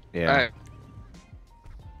 Yeah. Hey,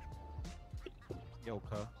 Yo,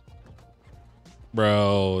 cuz.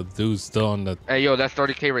 Bro, dude's still on the... hey, yo, that's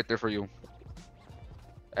 30K right there for you.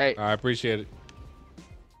 Hey, I appreciate it.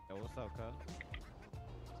 Yo, what's up, cuz?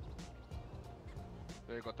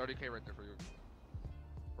 there you go, 30K right there for you.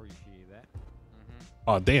 Appreciate that.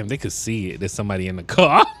 Oh, damn, they could see it. There's somebody in the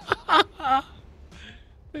car.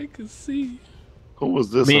 They could see. Who was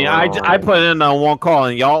this? I mean, I put in on one call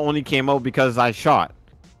and y'all only came out because I shot.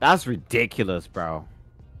 That's ridiculous, bro.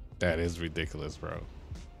 That is ridiculous, bro.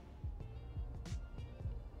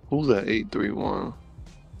 Who's that 831?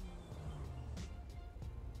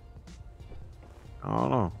 I don't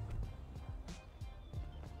know.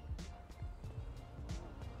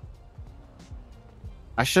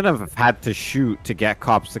 I shouldn't have had to shoot to get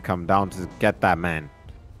cops to come down to get that man.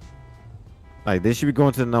 Like, they should be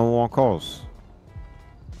going to the number 1 calls.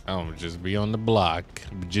 Just be on the block.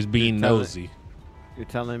 Just being You're telling- nosy. You're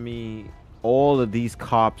telling me all of these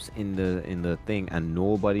cops in the thing and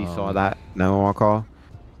nobody saw that number 1 call?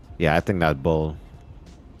 Yeah, I think that's bull.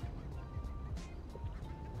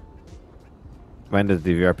 When does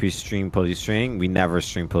DVRP stream police training? We never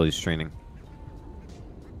stream police training.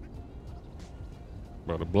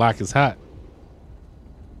 Bro, the block is hot.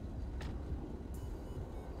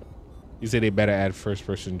 You say they better add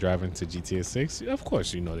first-person driving to GTA 6? Of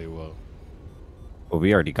course, you know they will. Well,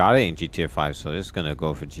 we already got it in GTA 5, so it's gonna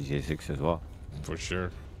go for GTA 6 as well. For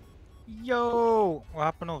sure. Yo, what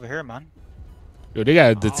happened over here, man? Yo, they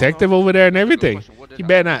got a detective over there and everything. question. What did He I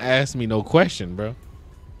better do? not ask me no question, bro.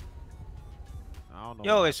 I don't know.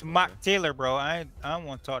 Yo, it's Mac Taylor, bro. I don't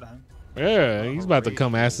want to talk to him. Yeah, he's about to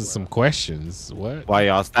come ask us some questions. What? Why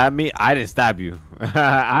y'all stab me? I didn't stab you.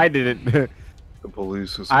 I didn't. The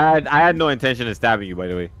police is I had no intention of stabbing you, by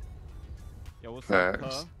the way. Yo, what's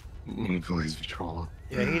facts. Police patrolling.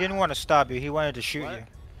 Yeah, he didn't want to stab you. He wanted to shoot you. I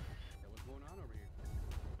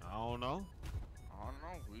don't know. I don't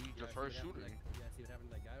know. We just heard shooting.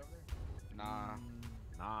 Nah.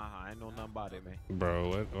 Nah, I ain't know nothing about it, man. Bro,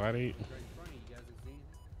 what? Why they?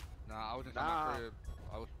 Nah, I was just on my crib.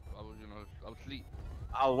 I was, you know, I was asleep.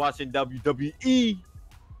 I was watching WWE.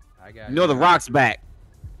 I got You know the Rock's back.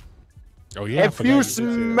 Oh yeah. If you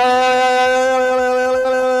smell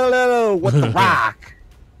what the Rock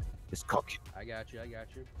is cooking. I got you.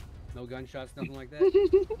 No gunshots, nothing like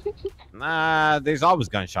that. Nah, there's always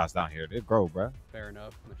gunshots down here. They grow, bro. Fair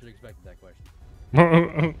enough. I should have expected that question.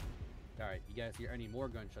 All right, you guys hear any more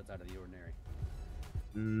gunshots out of the ordinary?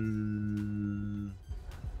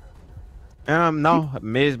 No.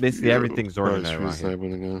 Basically everything's ordinary around here.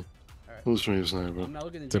 Again. All right. Who's street sniper? I'm not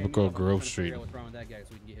looking at Typical Daniel, I'm Grove just trying to Street. figure out what's wrong with that guy so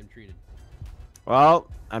we can get him treated. Well,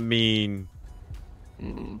 I mean,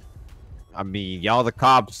 y'all the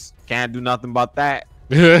cops can't do nothing about that.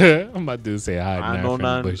 I'm about to say hi. I know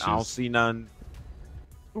none. I don't see none.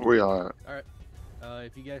 Where y'all at? All right.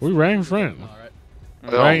 If you guys We right in front. All right.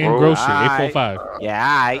 Right in Grove Street, Alright. 845.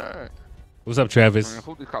 Yeah, Alright. What's up, Travis? Man,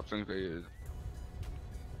 who the cops think they is?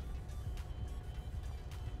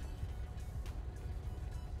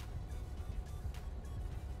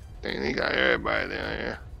 Dang, they got everybody down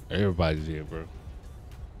here. Everybody's here, bro.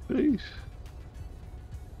 Peace.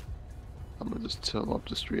 I'm gonna just chill up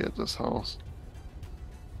the street at this house.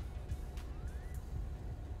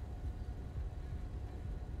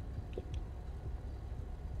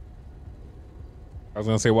 I was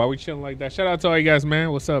gonna say, why we chilling like that? Shout out to all you guys,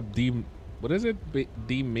 man. What's up, what is it?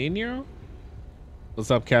 D Minio? What's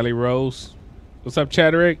up, Cali Rose? What's up,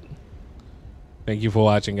 Chadrick? Thank you for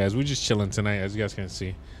watching, guys. We're just chilling tonight, as you guys can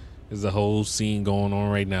see. There's a whole scene going on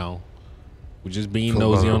right now. We're just being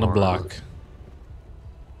nosy on the block.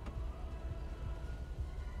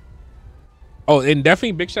 Oh, and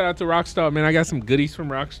definitely big shout out to Rockstar, man. I got some goodies from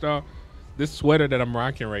Rockstar. This sweater that I'm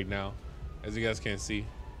rocking right now, as you guys can see.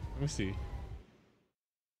 Let me see.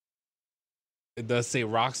 It does say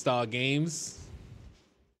Rockstar Games.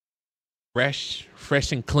 Fresh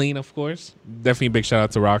and clean, of course. Definitely big shout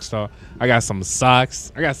out to Rockstar. I got some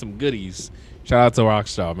socks. I got some goodies. Shout out to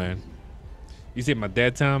Rockstar, man. You see my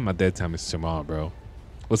dead time? My dead time is tomorrow, bro.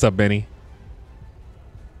 What's up, Benny?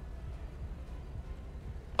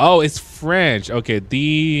 Oh, it's French. Okay,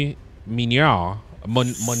 the Mignard.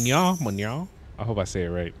 Mignard? I hope I say it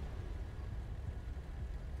right.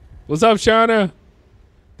 What's up, Shauna?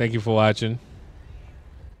 Thank you for watching.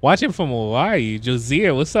 Watching from Hawaii.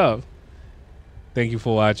 Josiah, what's up? Thank you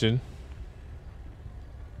for watching.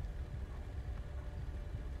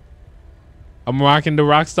 I'm rocking the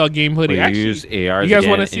Rockstar game hoodie. Actually, you guys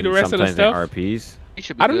want to see the rest of the stuff? RPs?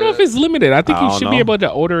 I don't know if it's limited. I think you should be able to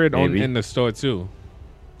order it in the store too.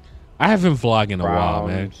 I haven't vlogged in a while,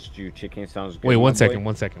 man. Stew chicken sounds good. Wait, one second.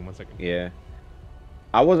 Yeah.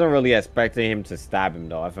 I wasn't really expecting him to stab him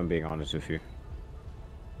though, if I'm being honest with you.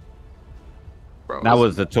 Bro, that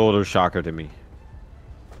was the total shocker to me.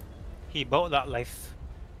 He bought that life.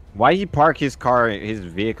 Why he park his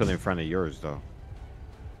vehicle in front of yours though?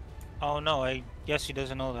 Oh no, I guess he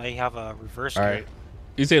doesn't know that I have a reverse All gear. right.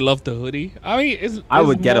 You say love the hoodie? I mean, I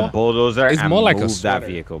would get a bulldozer it's and more like a move that sweater.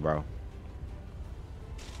 vehicle, bro.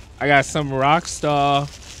 I got some Rockstar.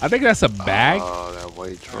 I think that's a bag. Oh, that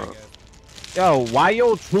white truck. Yo, why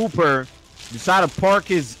your trooper decide to park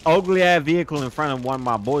his ugly ass vehicle in front of one of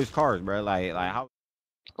my boys' cars, bro? Like how?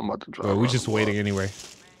 I'm about to drive. Well, we're around just the waiting block. anyway.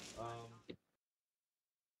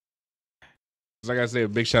 Like I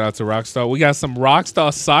said, big shout out to Rockstar. We got some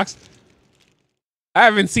Rockstar socks. I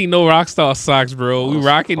haven't seen no Rockstar socks, bro. We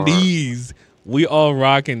rocking these. We all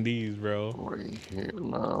rocking these, bro. Right here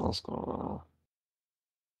now. What's going on?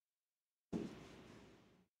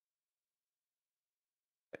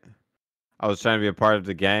 I was trying to be a part of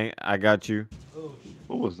the gang. I got you.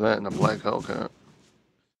 What was that in the black Hellcat? All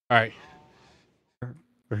right.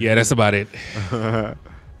 Yeah, that's about it.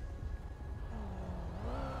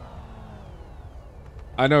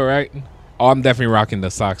 I know, right? Oh, I'm definitely rocking the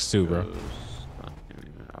socks too, bro.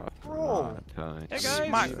 Bro, that guy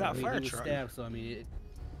smacked that fire truck. So I mean,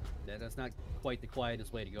 that's not quite the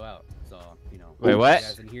quietest way to go out. So you know. Wait, what? You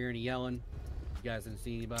guys didn't hear any yelling. You guys didn't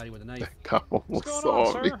see anybody with a knife. God almost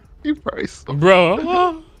saw me. He probably saw me.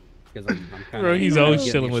 Bro. Because I'm kinda, Bro, he's always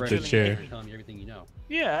chilling with the chair. Telling me everything you know.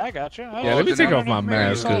 Yeah, I got you. Yeah, let me take off my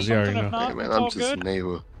mask because you already know. Hey, man, I'm just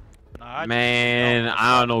neighbor. Man,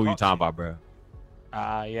 I don't know what you're talking about, bro.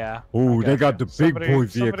 Yeah. Ooh, they got the big boy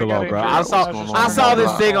vehicle out, bro. I saw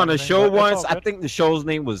this thing on the show once. I think the show's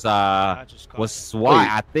name was SWAT.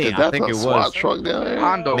 I think it was. SWAT truck down there.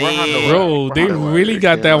 Hondo, Man. Bro, they really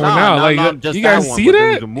got that one out. Like, just you guys that one, see but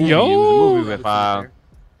there that? was a movie. It Yo. was a movie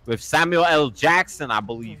with Samuel L. Jackson, I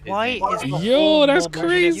believe. his Why name is was. the Yo, whole that's mobile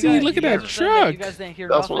crazy. unit- Look at that truck. You guys didn't hear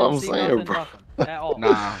That's nothing, what I'm see saying, nothing, bro. nothing at all.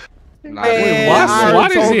 Nah. Nah, Hey, why I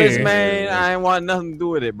SWAT is told this here? man I ain't want nothing to do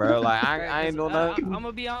with it, bro. Like I ain't know nothing. I'm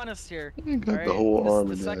gonna be honest here. You got Alright? the whole This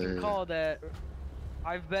army is the second down call that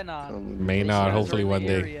I've been on. May These not, guys hopefully are in one the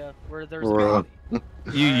day. area where there's Bruh. a body.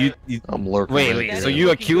 You I'm lurking. wait, right wait. there. So you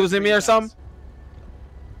accusing me or something?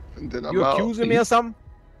 And then I'm You out. accusing me or something?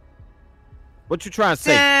 What you trying to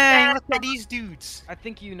say? Dang, look at these dudes. I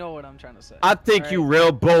think you know what I'm trying to say. I think you Alright?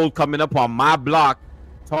 real bold coming up on my block,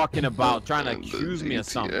 talking about trying to accuse me of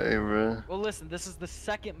something. Man. Well, listen, this is the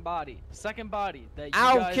second body that you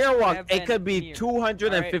I don't guys care what. have It could been be near.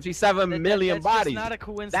 257 million That's just bodies. not a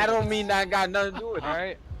coincidence. That don't mean that I got nothing to do with it. All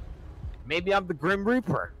right. Maybe I'm the Grim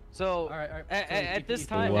Reaper. So, All right. at this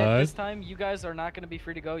time, you guys are not going to be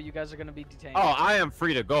free to go. You guys are going to be detained. Oh, I am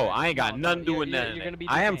free to go. I ain't got No, nothing to do with you're nothing. gonna be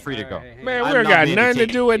I am detained. free to go. Man, I'm we not got being nothing to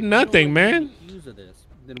detained. do with nothing, man.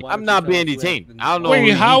 I'm not being detained. I don't know Wait,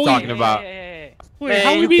 what how you we- talking about. Hey. Wait, Man,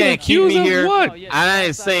 how we you being can't keep accused me of here. what? Oh, yeah, I ain't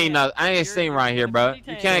outside, saying yeah. nothing. I ain't saying right here, bro.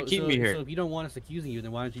 You can't keep me So here. if you don't want us accusing you,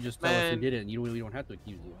 then why don't you just tell us Man. who did it, and we don't have to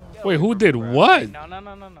accuse you. Wait, who did what? No.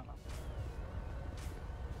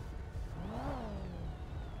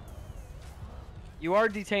 You are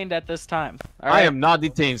detained at this time. all I right? am not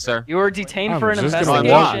detained, sir. You are detained I'm for an just gonna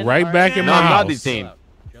investigation. walk right back in No, my I'm not house. detained.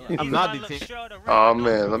 I'm not detained. Oh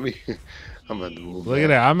man, let me. I'm at the move. Look at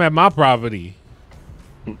that. I'm at my property.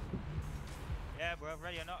 Yeah, bro,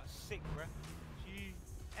 ready or not, sick, bro. Gee.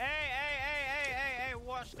 Hey,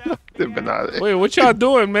 watch that. Dipping out of there. Wait, what y'all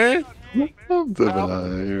doing, man? I'm dipping out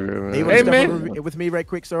of here, Hey, man. wanna step man. over with me right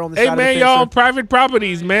quick, sir, on the Hey, side man, of the y'all on fence, private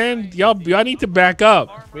properties, man. Y'all need to back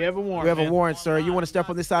up. We have a sir? warrant. We have a warrant, sir. You want to step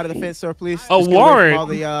on this side of the fence, sir, please? A Just get away from warrant? all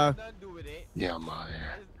the, Yeah, I'm out here.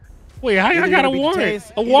 Wait, how either y'all you're got a gonna be warrant? detained-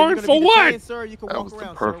 A either warrant you're for gonna be what? detained, sir, you can That walk was the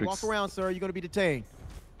around, sir. perfect- Walk around, sir. You're gonna be detained.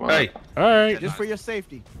 Hey, All right. Just for your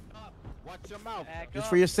safety. watch your mouth. Just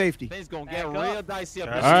for your safety. Things gonna get Back up. real dicey up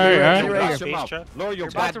All right. Watch your mouth. Lower your You're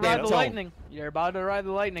about to ride goddamn the tone. lightning. You're about to ride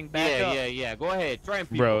the lightning. Back up. Yeah. Go ahead. Try and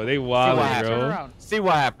Bro, they what wild, happens. Turn bro. around. See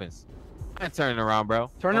what happens. I ain't turning around, bro.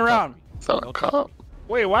 Turn Don't around. It's not a cop.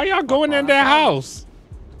 Wait, why y'all going in that house?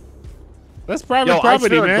 That's private Yo, I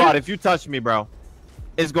property, swear to man. God, if you touch me, bro,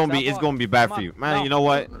 it's gonna be bad Come for you, on. man. No. You know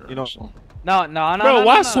what? You know, No. Bro,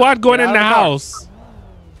 why SWAT going Get in the out of car. house?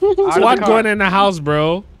 Out of the SWAT car. going in the house,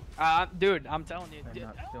 bro. Dude, I'm telling you.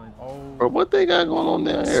 Bro, what they got going on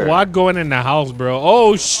down here? SWAT going in the house, bro.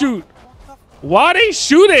 Oh shoot! Why they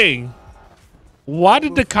shooting? Why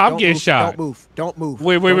did the cop Don't get move. shot? Don't move.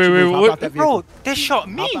 Wait, Don't you move. Hop what? out that vehicle. Bro, they shot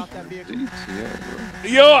me. Hop out that vehicle.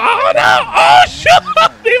 Yo, oh no! Oh shoot!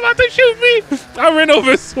 They about to shoot me! I ran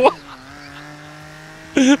over SWAT.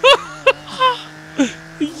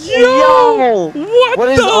 Yo! What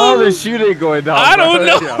is the? all this shooting going on? I don't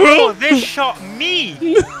know, Bro, bro. they shot me.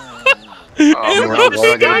 Oh, bro, man,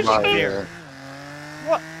 they I got got here.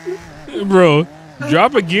 Bro,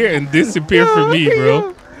 drop a gear and disappear for me,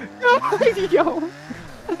 bro.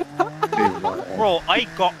 Bro, I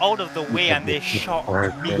got out of the way and they shot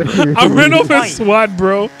me. I ran over Why? SWAT,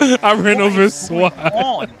 bro. I ran What over is SWAT. going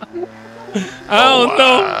on? I don't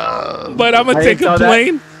know, but I'm gonna I take didn't a tell that.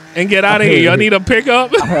 plane and get out of here. Y'all need a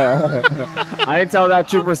pickup? I didn't tell that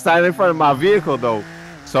trooper stand in front of my vehicle though,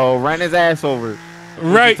 so ran his ass over.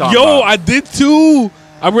 Right, talking yo, about? I did too.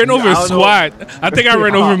 I ran over I don't know. SWAT. I think I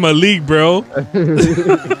ran over Malik, bro.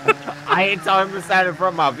 I ain't tell him to stand in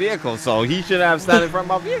front of my vehicle, so he should have stand in front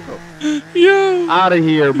of my vehicle. Yeah. Out of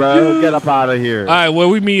here, bro. Get up out of here. All right, where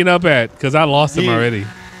we meeting up at? Cause I lost him He- already.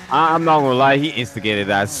 I'm not gonna lie, he instigated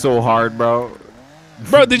that so hard, bro.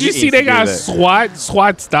 Bro, did you He see they got instigated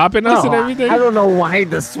SWAT stopping us and everything? I don't know why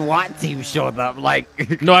the SWAT team showed up.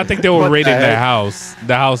 Like, No, I think they were What the raiding that heck? house.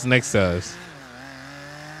 The house next to us.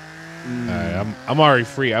 Alright, I'm already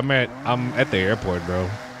free. I'm at the airport, bro.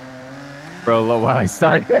 bro, look, when I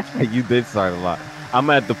started, you did start a lot. I'm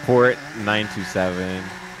at the port 927.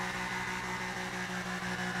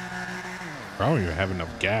 Bro, I don't even have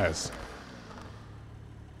enough gas.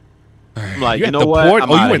 I'm like, You you at know the what? port?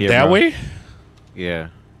 I'm Oh, you outta went here, that bro. way? Yeah.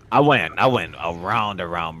 I went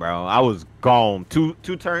around, bro. I was gone. Two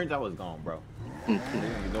turns, I was gone, bro. You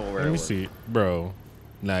know where Let it me was. see, bro.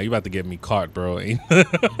 Nah, you about to get me caught, bro. I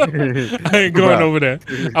ain't going over there.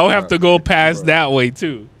 I'll have to go past that way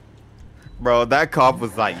too. Bro, that cop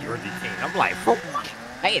was like, "You're detained." I'm like, "For what?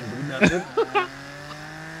 I didn't do nothing."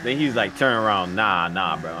 Then he's like, "Turn around."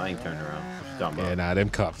 Nah, bro. I ain't turning around. What you talking about? Yeah, nah, them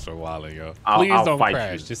cops are wilding, yo. I'll Please don't fight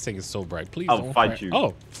crash. you. This thing is so bright. Please I'll don't fight crash. you.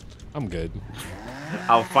 Oh, I'm good.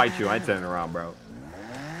 I'll fight you. I ain't turning around, bro.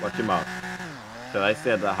 Watch your mouth. Should I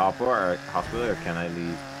stay at the hospital or can I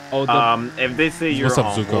leave? Oh, if they say you're What's up,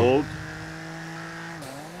 on Zuko? hold,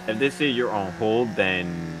 if they say you're on hold,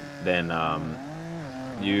 then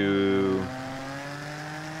You.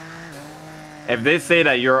 If they say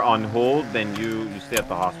that you're on hold, then you stay at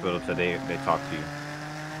the hospital till they talk to you.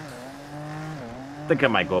 I think I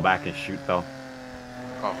might go back and shoot though.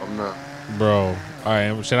 Oh, I'm not. Bro, all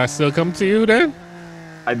right. Should I still come to you then?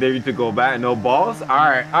 I dare you to go back. No balls. All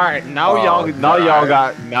right. Now y'all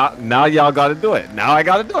got to do it. Now I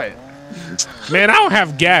got to do it. Man, I don't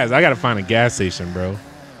have gas. I gotta find a gas station, bro.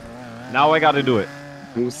 Now I got to do it.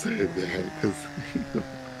 Who said that? Because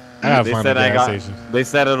I gotta find a gas station. They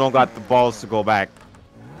said I don't got the balls to go back.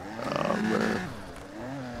 Oh man,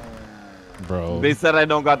 bro. They said I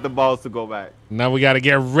don't got the balls to go back. Now we gotta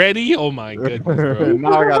get ready. Oh my goodness, bro.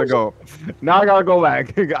 Now I gotta go. Now I gotta go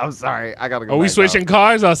back. I'm sorry. I gotta go. Are we switching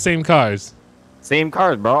cars or same cars? Same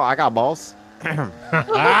cars, bro. I got balls. All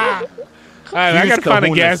right, I gotta find a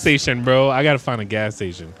gas station, bro. I gotta find a gas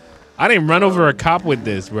station. I didn't run over a cop with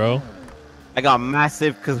this, bro. I got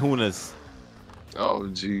massive kahunas. oh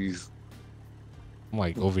jeez. I'm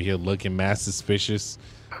like over here looking mad suspicious.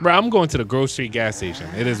 Bro, I'm going to the grocery gas station.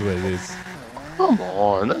 It is what it is. Come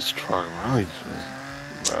on, let's try right.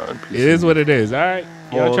 It is what it is. All right,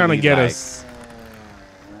 y'all trying to get like. us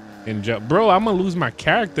in bro, I'm gonna lose my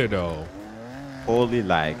character though. Holy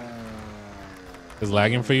lag. It's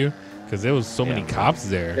lagging for you? Because there was so many cops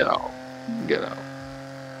there. Get out. Get out.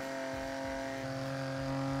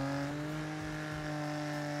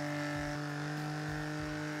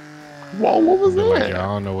 Whoa, what was that? Like, I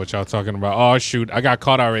don't know what y'all talking about. Oh, shoot. I got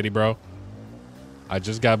caught already, bro. I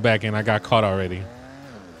just got back and I got caught already.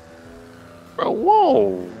 Bro,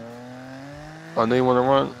 whoa. Oh, they want to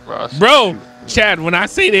run? Bro, Chad, when I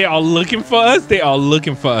say they are looking for us, they are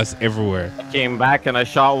looking for us everywhere. I came back and I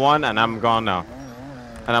shot one and I'm gone now.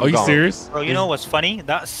 And I'm Are you gone. serious? Bro, you know what's funny?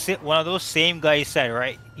 One of those same guys said,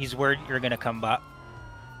 right? He's worried you're going to come back.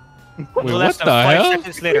 Wait, Less what than the 5 hell?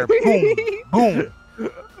 seconds later, boom, boom.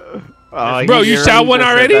 Bro, you shot one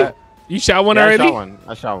already? You shot one already?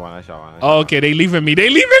 I shot one. Oh, okay, they leaving me. They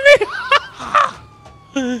leaving me.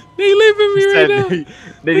 They leaving me right now.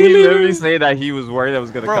 Did he literally say that he was worried I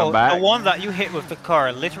was going to come back? The one that you hit with the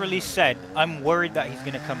car literally said, I'm worried that he's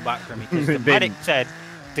going to come back for me. Because the medic said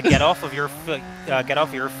to get off of your feet,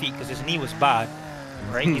 because his knee was bad,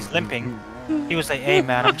 right? He's limping. He was like, hey,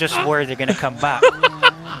 man, I'm just worried they're going to come back.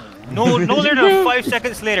 No later than 5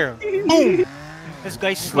 seconds later, boom! This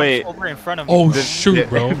guy slumps over in front of me. Oh, shoot,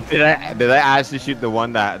 bro. Did I actually shoot the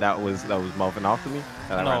one that was mouthing off to me?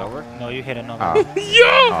 That I ran over? No, you hit another.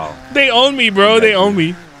 Yo! They own me, bro. They own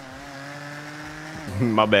me.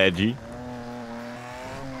 My bad, G.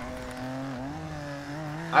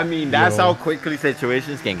 I mean, that's how quickly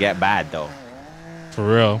situations can get bad, though. For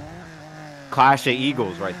real. Clash of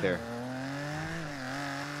egos right there.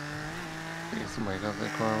 Somebody got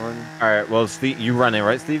that car running. All right, well, Steve, you running,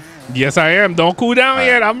 right, Steve? Yes, I am. Don't cool down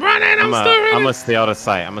yet. I'm running. I'm still running. I'm gonna stay out of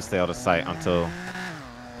sight.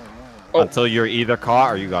 Until you're either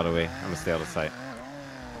caught or you got away. I'm gonna stay out of sight.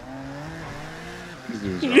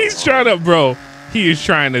 He's trying to, bro. He is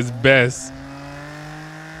trying his best.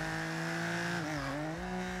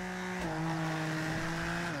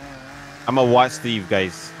 I'm gonna watch Steve,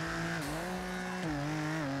 guys.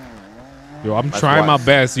 Yo, I'm trying my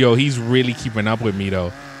best. Yo, he's really keeping up with me,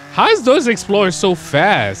 though. How is those Explorers so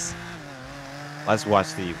fast? Let's watch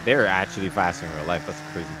Steve. They're actually fast in real life. That's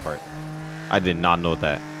the crazy part. I did not know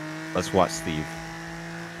that. Let's watch Steve.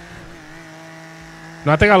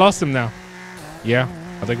 No, I think I lost him now. Yeah,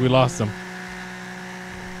 I think we lost him.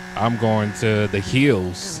 I'm going to the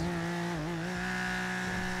hills.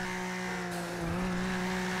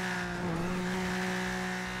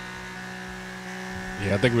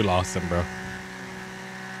 Yeah, I think we lost him, bro.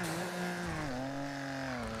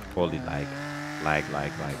 Holy lag. Lag.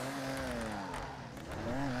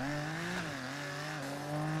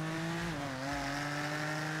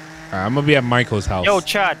 I'm gonna be at Michael's house. Yo,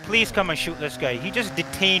 Chad, please come and shoot this guy. He just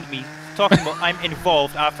detained me, talking about I'm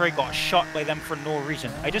involved after I got shot by them for no reason.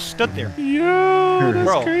 I just stood there. Yo,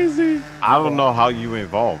 that's crazy. I don't know how you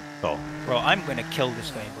involved, though. Bro, I'm gonna kill this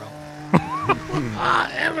guy, bro.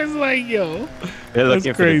 Evan's like, yo. They're looking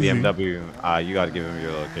that's for the crazy. BMW. You gotta give him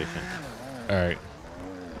your location. All right.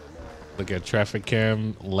 Look at traffic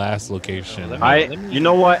cam, last location. You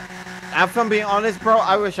know what? If I'm being honest, bro,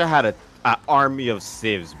 I wish I had an army of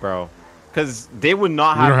civs, bro. Because they would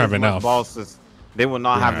not have enough balls. They would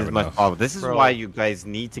not have this much balls. This is why you guys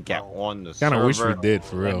need to get on the server. Kind of wish we did,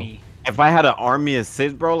 for real. If I had an army of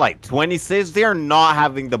civs, bro, like 20 civs, they're not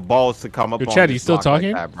having the balls to come up. Yo, on Chad, this you still block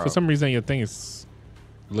talking? like that, For some reason, your thing is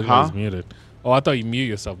looking like it's muted. Oh, I thought you muted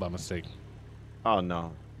yourself by mistake. Oh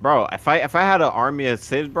no, bro. If I had an army of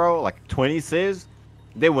civs, bro, like 20 civs,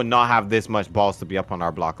 They would not have this much balls to be up on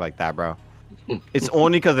our block like that, bro. It's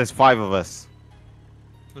only because there's 5 of us.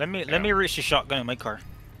 Let me reach the shotgun in my car.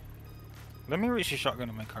 Let me reach the shotgun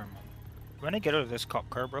in my car, man. When I get out of this cop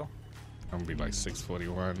car, bro. I'm gonna be like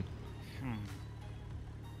 641.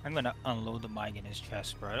 I'm gonna unload the mag in his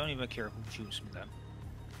chest, bro. I don't even care who shoots me then.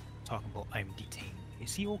 Talking about I'm detained.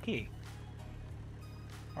 Is he okay?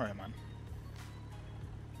 Alright, man.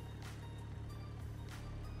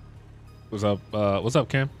 What's up? What's up,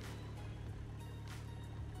 Cam?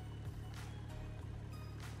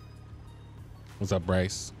 What's up,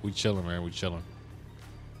 Bryce? We chilling, man. We chilling.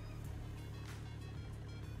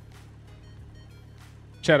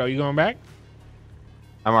 Chad, are you going back?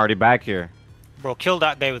 I'm already back here. Bro, kill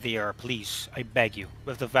that guy with the AR, please. I beg you.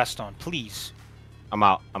 With the vest on, please. I'm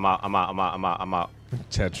out. I'm out. I'm out. I'm out. I'm out. I'm out.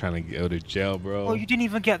 Chad trying to go to jail, bro. Oh, you didn't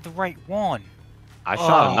even get the right one. I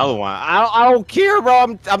shot another one. I don't care,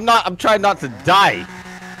 bro. I'm trying not to die.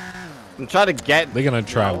 I'm trying to get. They're gonna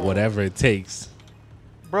try whatever it takes.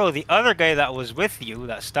 Bro, the other guy that was with you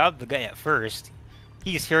that stabbed the guy at first,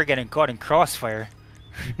 he's here getting caught in crossfire.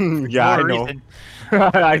 Yeah, I know.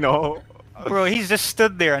 I know. Bro, he's just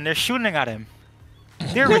stood there and they're shooting at him.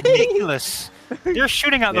 They're ridiculous. They're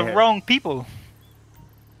shooting at the wrong people.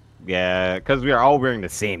 Yeah, because we are all wearing the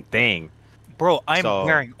same thing. Bro, I'm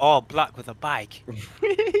wearing all black with a bike.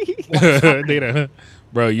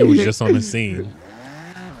 Bro, you was just on the scene.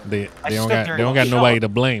 They don't got nobody to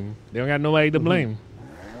blame. They don't got nobody to blame.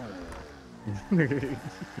 Let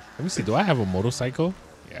me see. Do I have a motorcycle?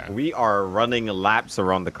 Yeah. We are running laps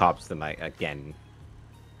around the cops tonight again.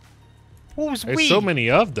 Who's There's so many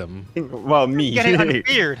of them. Well, me. Getting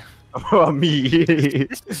unfeared. Well, me.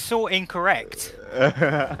 This is so incorrect.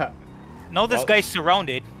 Now this guy's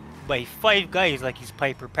surrounded by 5 guys like he's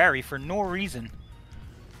Piper Perry for no reason.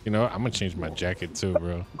 You know, I'm gonna change my jacket too,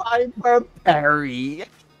 bro. Piper Perry.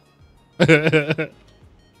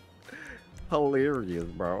 Hilarious,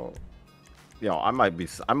 bro. Yo, I must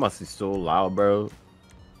be so loud, bro.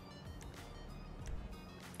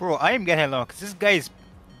 Bro, I am getting loud because this guy's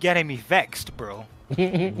getting me vexed, bro.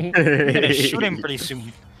 I'm gonna shoot him pretty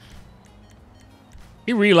soon.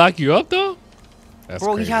 He re-lock you up though? That's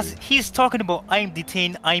bro, crazy. he's talking about I'm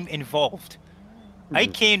detained, I'm involved. I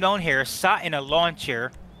came down here, sat in a lawn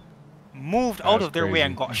chair, moved out of their way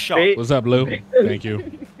and got shot. What's up, Lou? Thank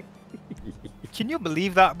you. Can you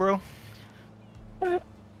believe that, bro?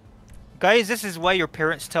 Guys, this is why your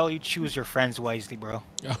parents tell you choose your friends wisely, bro.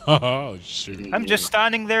 Oh, shoot. I'm just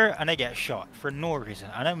standing there and I get shot for no reason.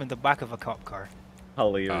 And I'm in the back of a cop car.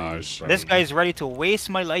 Hilarious. This guy's ready to waste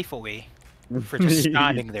my life away for just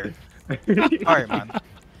standing there. Alright, man.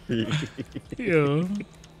 Yo.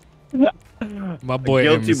 My boy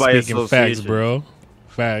M is speaking facts, bro.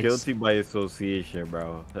 Facts. Guilty by association,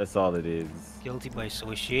 bro. That's all it is. Guilty by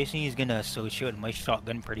association. He's gonna associate with my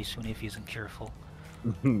shotgun pretty soon if he isn't careful.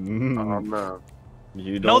 Oh man.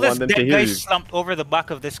 You don't know want this them to dead hear guy you. slumped over the back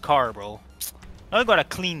of this car, bro. I gotta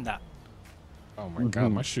clean that. Oh my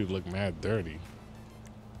god, my shoe look mad dirty.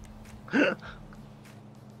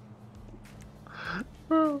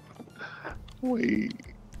 Wait.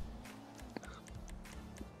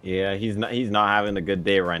 Yeah, he's not having a good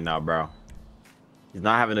day right now, bro. He's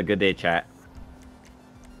not having a good day, chat.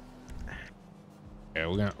 Yeah,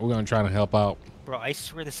 we're gonna try to help out. Bro, I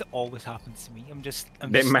swear this always happens to me. I'm just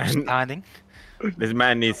standing. This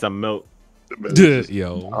man needs some milk.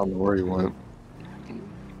 Yo. I don't know where he went.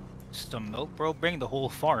 Some milk, bro. Bring the whole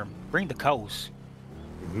farm. Bring the cows.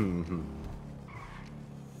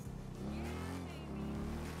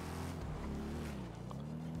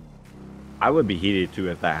 I would be heated too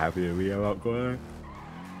if that happened to me. I'm not going.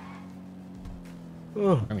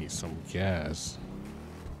 I need some gas.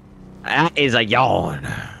 That is a yawn.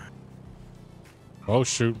 Oh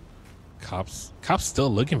shoot. Cops still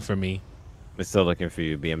looking for me. They're still looking for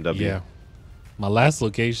you, BMW. Yeah. My last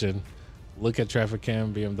location. Look at traffic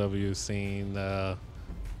cam, BMW scene. I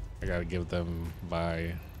gotta give them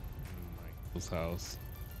by Michael's house.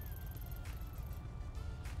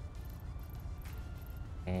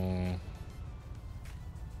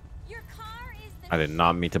 I did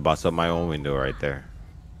not mean to bust up my own window right there.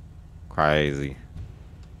 Crazy.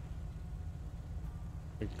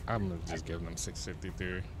 I'm gonna just give them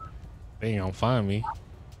 653. They ain't gonna find me.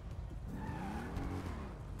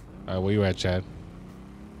 Alright, where you at, Chad?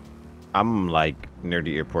 I'm like near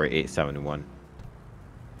the airport, 871.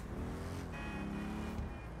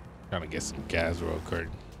 Trying to get some gas real quick.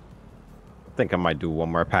 I think I might do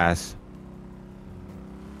one more pass.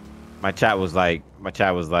 My chat was like,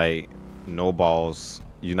 no balls.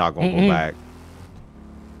 You're not gonna go back.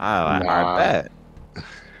 I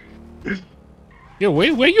bet. Yeah,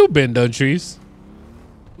 where you been, Duntrice?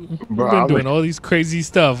 You've been doing all these crazy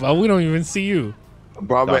stuff. We don't even see you.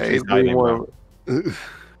 Bro, I'm at 831.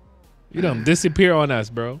 You done disappear on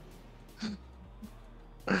us, bro.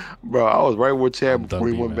 Bro, I was right with Chad before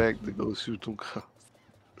he went back to go shoot them cops.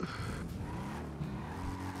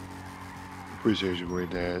 Appreciate you,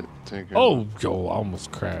 great dad. Take care. Oh, yo, I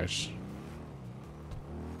almost crashed.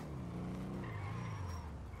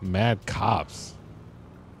 Mad cops.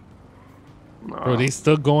 Bro, they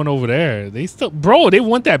still going over there. They still, bro, they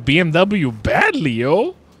want that BMW badly,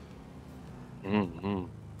 yo.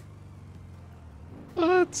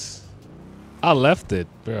 What? I left it,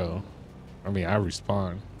 bro. I mean, I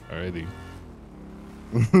respawned already.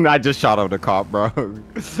 I just shot over the cop, bro.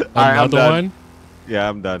 Another one? Yeah,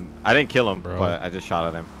 I'm done. I didn't kill him, bro, but I just shot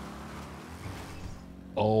at him.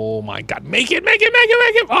 Oh my god. Make it, make it, make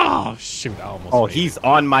it, make it. Oh, shoot. I almost Oh, he's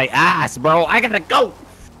on my ass, bro. I gotta go.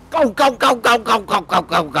 Go, go, go, go, go, go, go,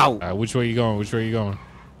 go, go. All right, which way you going? Which way you going?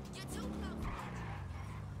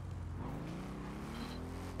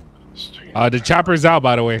 The chopper's out,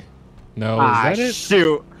 by the way. No, is that it?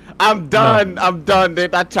 Shoot. I'm done. No. I'm done,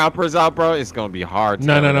 dude. That chopper's out, bro. It's gonna be hard.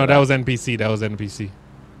 No. That was NPC. That was NPC.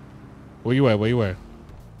 Where you at? Where you at?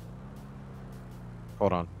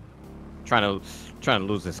 Hold on. Trying to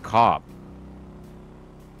lose this cop.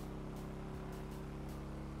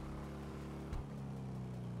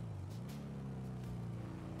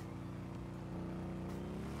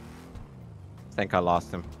 I think I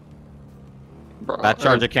lost him. Bro, that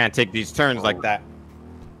Charger can't take these turns like that.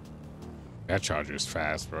 That Charger is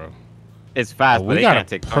fast, bro. It's fast, but we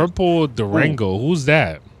got a purple Durango. Who's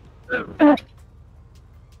that? I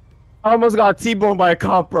almost got T-boned by a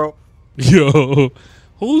cop, bro. Yo,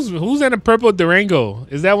 who's in a purple Durango?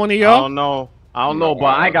 Is that one of y'all? I don't know, but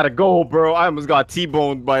I gotta go, bro. I almost got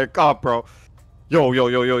T-boned by a cop, bro. Yo. We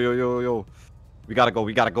gotta go.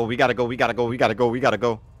 We gotta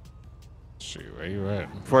go. Shoot, where you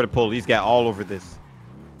at? Before the police get all over this.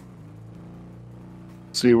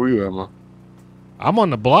 See, where you at, man? I'm on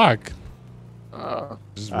the block.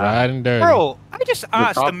 Just riding dirty. Bro, I just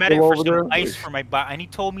asked the medic for some ice for my butt, and he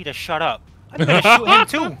told me to shut up. I'm gonna shoot him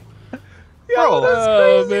too. Bro, that's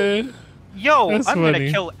crazy. Man. Yo, I'm gonna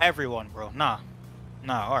kill everyone, bro. Nah,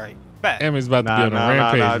 alright. Bet. Emmy's about to be on a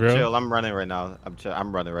rampage, bro. Chill. I'm running right now.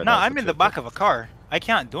 I'm running right now. Nah, I'm in the back of a car. I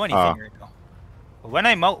can't do anything right now. But when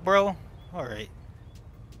I'm out, bro, alright.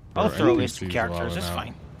 I'll throw away some characters. It's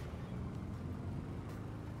fine.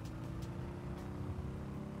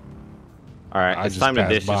 All right, it's time to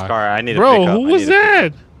ditch this car. I need a pickup. Bro, who was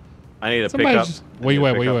that? I need a pickup. Where you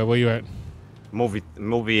at? Where you at? Movie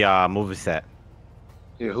set.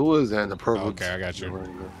 Yeah, who is that in the purple? Okay, I got you.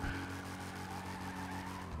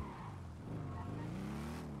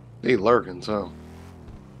 They lurking, so.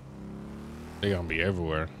 They gonna be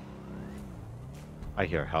everywhere. I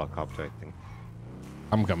hear a helicopter, I think.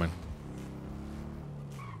 I'm coming.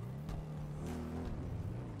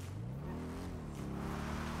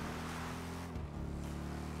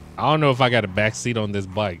 I don't know if I got a back seat on this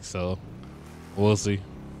bike, so we'll see.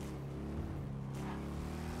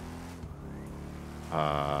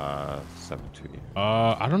 7-2.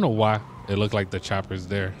 I don't know why it looked like the chopper's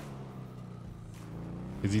there.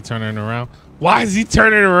 Is he turning around? Why is he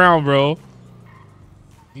turning around, bro?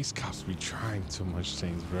 These cops be trying too much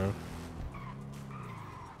things, bro.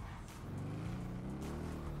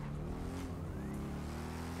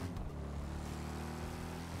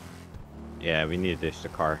 Yeah, we need to ditch the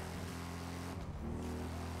car.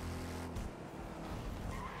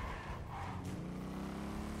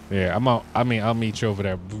 Yeah, I'm out. I mean, I'll meet you over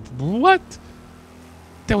there. What?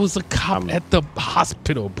 There was a cop at the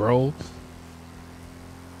hospital, bro.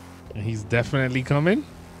 And he's definitely coming.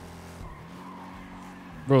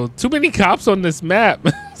 Bro, too many cops on this map.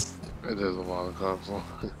 There's a lot of cops on.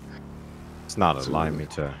 It's not allowing me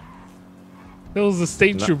to. There was a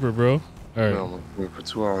state trooper, bro. All right. No, I'm gonna wait for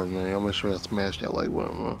 2 hours, man. I'll make sure I smash that light with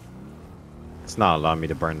him, man. It's not allowing me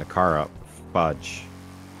to burn the car up. Fudge.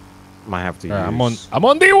 Might have to use. I'm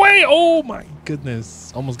on the way. Oh my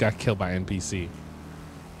goodness! Almost got killed by NPC.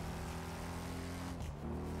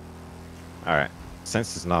 All right.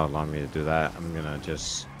 Since it's not allowing me to do that, I'm gonna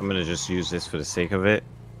just use this for the sake of it.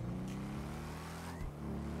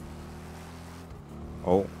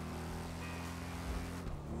 Oh.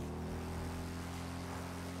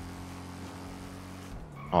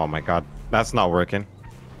 Oh my god, that's not working.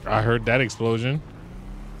 I heard that explosion.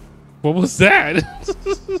 What was that?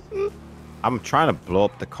 I'm trying to blow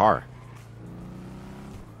up the car.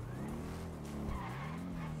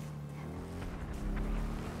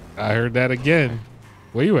 I heard that again.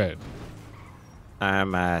 Where you at?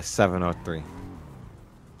 I'm at 703.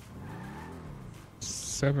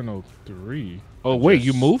 703. Oh, wait,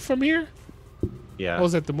 you moved from here? Yeah. I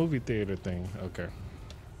was at the movie theater thing. Okay.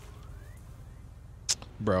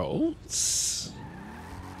 Bro.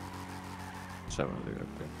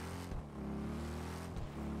 703.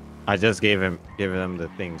 I just gave him the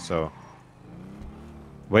thing, so.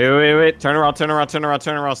 Wait. Turn around,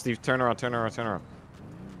 Steve. Turn around.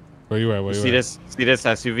 Where you at? See this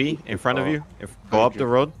SUV in front of you? Go up the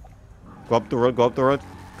road. Go up the road.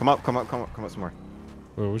 Come up some more.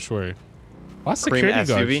 Wait, which way? What's security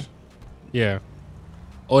SUV? guards? Yeah.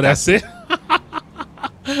 Oh, that's it?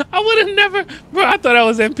 I would have never. Bro, I thought I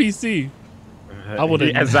was NPC. I would have.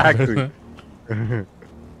 Exactly.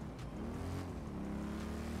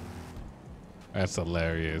 That's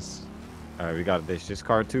hilarious. All right, we got to ditch this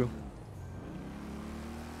car too.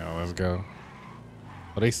 Oh, let's go.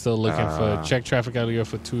 Are they still looking for check traffic out of here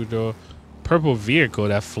for two-door purple vehicle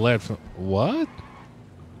that fled from what?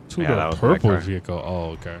 Two-door purple vehicle. Oh,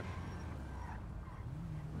 okay.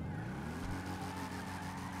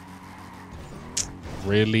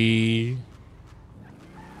 Really?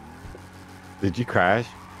 Did you crash?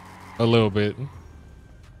 A little bit.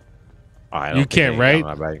 Oh, you can't, right?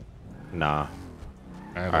 Nah.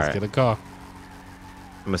 All right, let's get a car.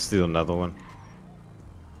 I'm gonna steal another one.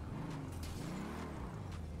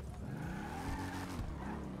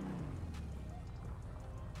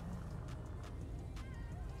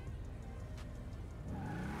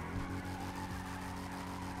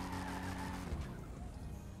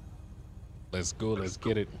 Let's go. Let's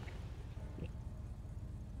get it.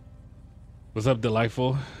 What's up,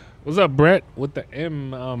 Delightful? What's up, Brett? With the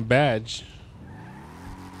M badge.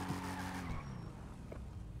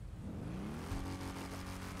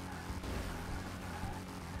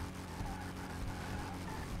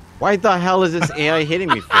 Why the hell is this AI hitting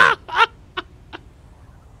me for?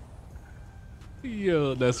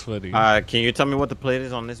 Yo, that's funny. Can you tell me what the plate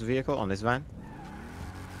is on this vehicle, on this van?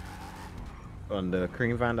 On the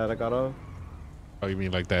cream van that I got off? Oh, you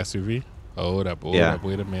mean like the SUV? Oh, hold up.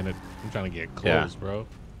 Wait a minute. I'm trying to get close, bro.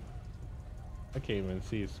 I can't even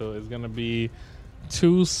see. So it's going to be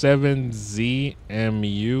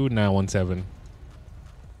 27ZMU 917.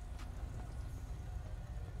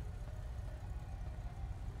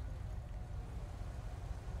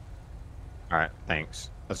 All right, thanks.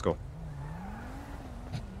 Let's go.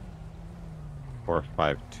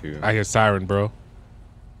 452. I hear siren, bro.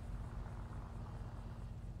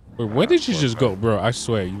 Wait, where did you just go, bro? I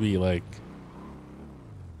swear, you be like.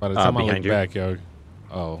 By the time I look back, yo.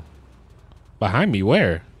 Oh. Behind me,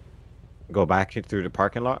 where? Go back through the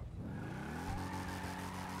parking lot.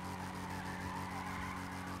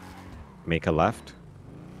 Make a left.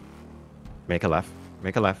 Make a left.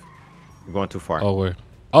 Make a left. You're going too far. Oh, where?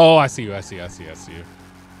 Oh, I see you. I see you.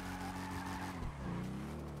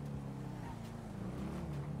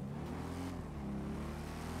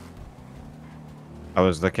 I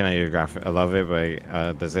was looking at your graphic. I love it,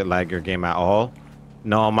 but does it lag your game at all?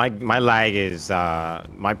 No, my lag is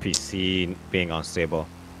my PC being unstable.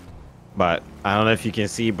 But I don't know if you can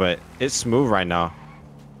see, but it's smooth right now.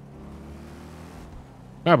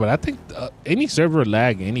 No, but I think any server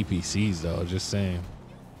lag any PCs though. Just saying.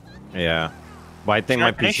 Yeah, but I think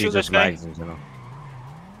my PC just lags in general.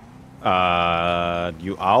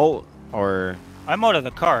 You out or? I'm out of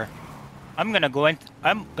the car. I'm gonna go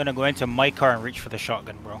into my car and reach for the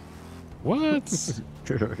shotgun, bro. What?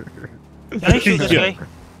 Can I shoot this guy?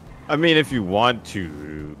 I mean, if you want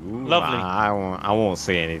to. Lovely. I won't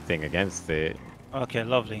say anything against it. Okay,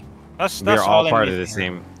 lovely. That's we're all all part of the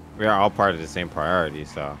same. We are all part of the same priority,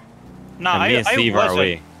 so. No, me and Steve are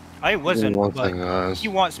away. I wasn't. But he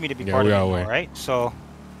wants me to be part of it, all right? So.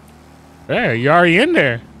 Hey, you're already in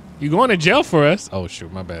there. You going to jail for us? Oh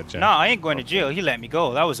shoot, my bad, Jack. No, I ain't going to jail. He let me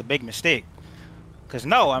go. That was a big mistake. Cause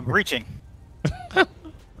no, I'm reaching.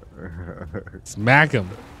 Smack him.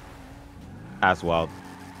 That's wild.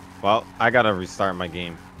 Well, I gotta restart my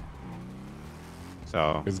game.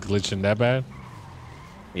 So. It's glitching that bad?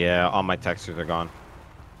 Yeah, all my textures are gone.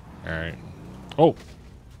 All right. Oh.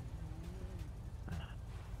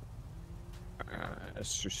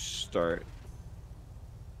 Let's just start.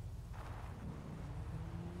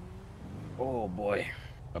 Oh boy.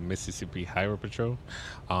 A Mississippi Highway Patrol.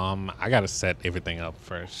 I gotta set everything up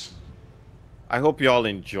first. I hope y'all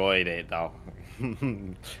enjoyed it though.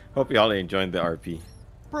 Hope y'all enjoyed the RP.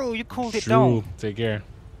 Bro, you cooled it down. Take care.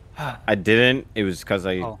 I didn't. It was because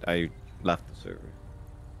I left the server.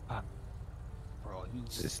 Bro,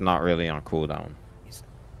 it's not really on cooldown.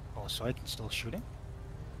 Oh, so I can still shoot him?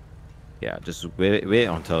 Yeah, just wait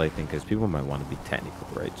until I think, because people might want to be technical,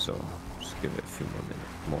 right? So just give it a few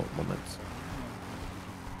more moments.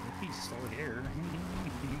 He's still here.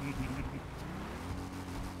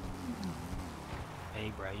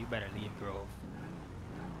 Hey, bro, you better leave Grove.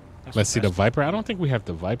 Let's see the Viper. I don't think we have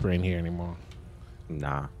the Viper in here anymore.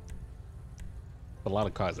 Nah. A lot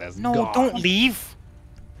of cars. No, don't leave.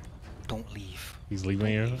 Don't leave. He's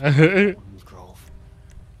leaving you. Don't leave Grove.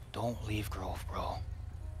 Don't leave Grove, bro.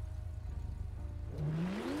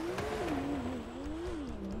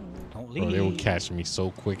 Don't leave. Bro, they will catch me so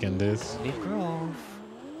quick in this. Leave Grove.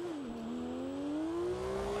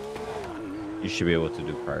 You should be able to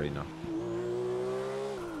do priority now.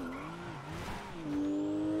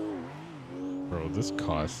 Bro, this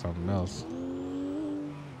car is something else.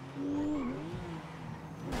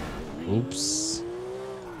 Oops.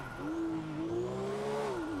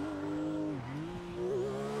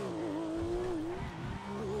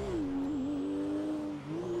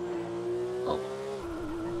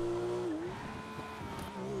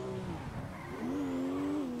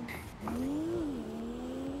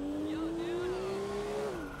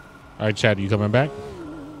 All right, Chad, you coming back?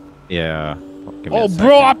 Yeah. Oh,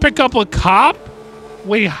 bro, I pick up a cop?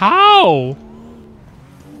 Wait, how?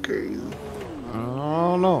 Okay. I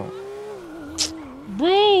don't know.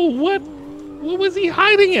 Bro, what was he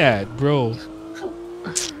hiding at, bro?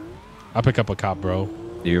 I pick up a cop, bro.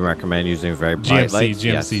 Do you recommend using very bright lights?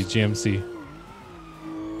 GMC.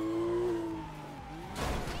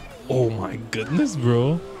 Oh my goodness,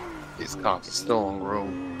 bro. These cops are still on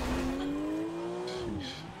road.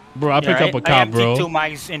 Bro, I pick up a cop, bro. I emptied 2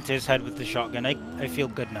 mics into his head with the shotgun. I feel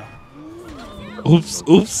good now. Oops.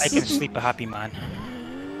 I can sleep a happy man.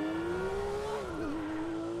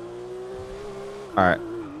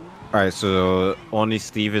 Alright, so only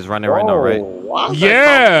Steve is running right now, right?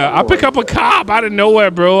 Yeah, I pick up a cop out of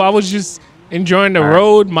nowhere, bro. I was just enjoying the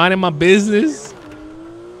road, minding my business.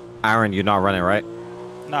 Aaron, you're not running, right?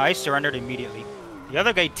 No, I surrendered immediately. The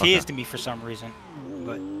other guy tased me for some reason,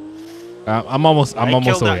 but I'm almost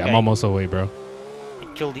away. I'm almost away, bro. I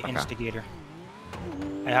killed the instigator.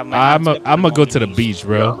 I have my I'm gonna go to the beach,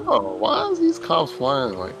 bro. Oh, why is these cops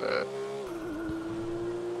flying like that?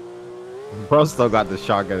 Bro still got the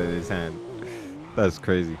shotgun in his hand. That's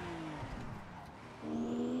crazy.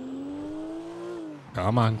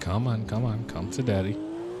 Come on. Come to daddy.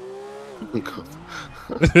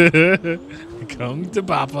 Come to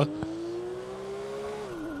Papa.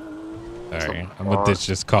 Alright, I'm gonna ditch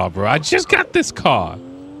this car, bro. I just got this car.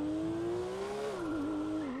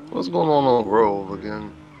 What's going on Grove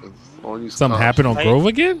again? All these Something happened on Grove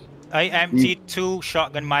again? I emptied 2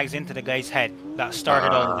 shotgun mags into the guy's head. That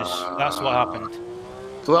started all of this. That's what happened.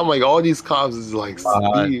 So I'm like, all these cops is like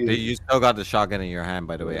you still got the shotgun in your hand,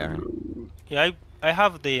 by the way, Aaron. Yeah, I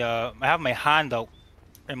have the I have my hand out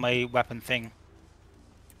in my weapon thing.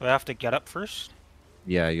 Do I have to get up first?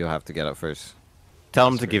 Yeah, you'll have to get up first. Tell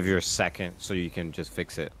him to give you a second so you can just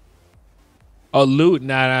fix it. Oh, loot?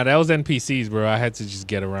 Nah, that was NPCs, bro. I had to just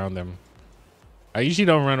get around them. I usually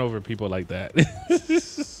don't run over people like that.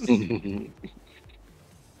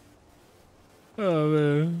 Oh,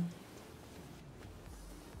 man.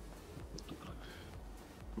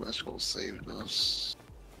 That's gonna save us.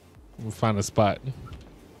 We'll find a spot.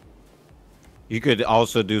 You could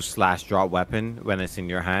also do / drop weapon when it's in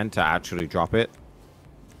your hand to actually drop it.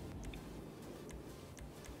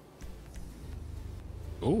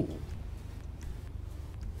 Ooh.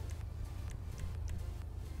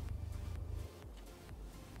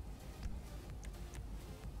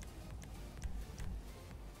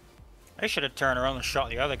 I should have turned around and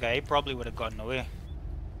shot the other guy. He probably would have gotten away.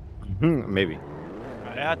 Maybe.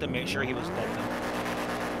 I had to make sure he was dead though.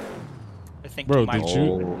 I think. Bro, did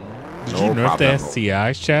you nerf the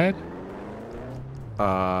STIs, Chad?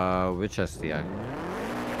 Which STI?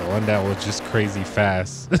 The one that was just crazy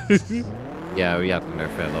fast. Yeah, we have to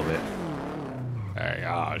nerf it a little bit. Alright,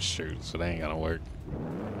 oh shoot, so that ain't gonna work.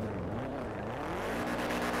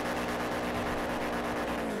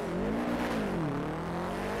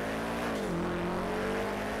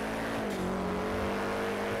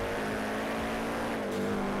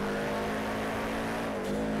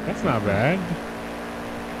 That's not bad.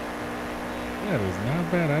 That is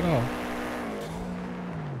not bad at all.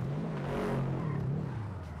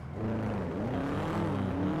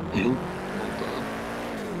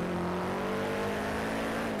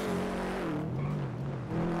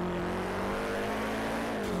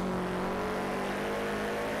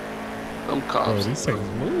 Bro, these things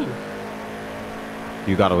move.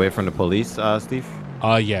 You got away from the police, Steve?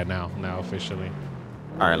 Yeah, now officially.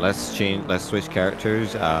 All right, let's switch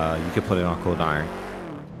characters. You can put it on Cold Iron.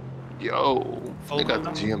 Yo, they got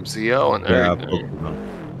the GMCL and everything.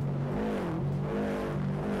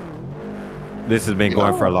 This has been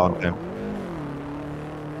going for a long time.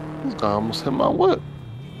 This guy almost hit my whip.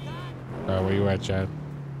 All right, where you at, Chad?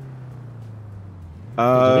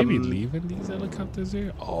 Did they be leaving these helicopters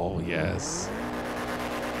here? Oh, yes.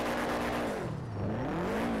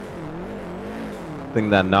 I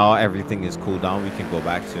think that now everything is cooled down. We can go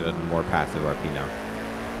back to the more passive RP now.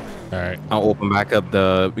 All right. I'll open back up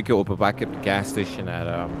the. We can open back up the gas station at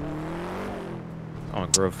on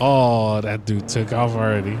Grove. Oh, that dude took off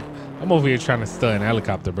already. I'm over here trying to steal an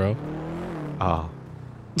helicopter, bro. Oh,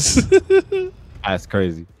 that's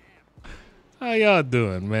crazy. How y'all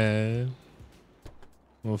doing, man?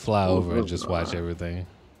 I'm gonna fly over and just watch everything.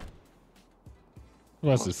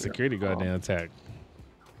 What's the security guard down attack?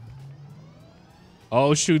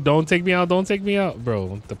 Oh shoot, don't take me out, don't take me out.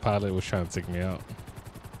 Bro, the pilot was trying to take me out.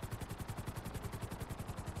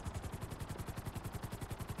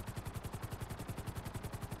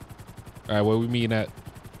 Alright, where we meeting at?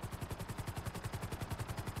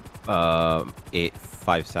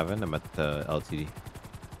 857. I'm at the LTD.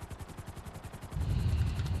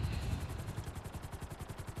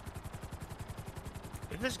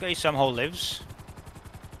 If this guy somehow lives,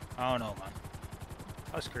 I don't know, man.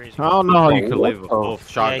 That's crazy. I don't know how you could live with both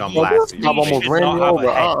shotgun blasts. I've almost ran you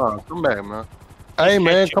over. Come back, man. Hey,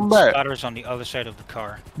 man, come back. Splatters on the other side of the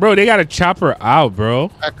car. Bro, they got a chopper out, bro.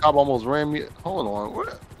 That cop almost ran me. Hold on.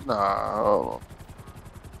 What? Nah. Hold on.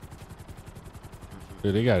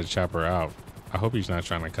 Dude, they got a chopper out. I hope he's not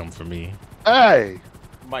trying to come for me. Hey.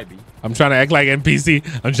 Might be. I'm trying to act like NPC.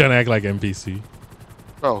 I'm trying to act like NPC.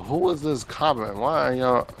 Bro, who is this comment? Why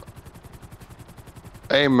y'all?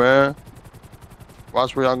 Hey, man.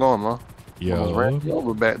 Watch where y'all going, man. Yo. Ran you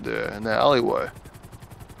over back there in that alleyway.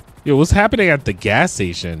 Yo, what's happening at the gas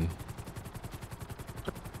station?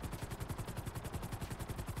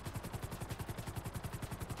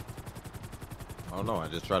 I don't know. I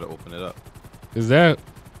just tried to open it up. Is that?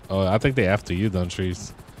 Oh, I think they after you, don't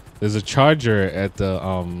Trees. There's a charger at the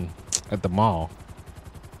mall.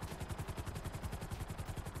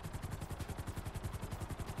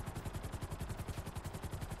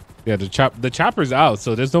 Yeah, the chopper's out,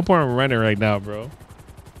 so there's no point in running right now, bro.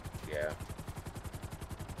 Yeah.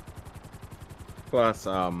 Plus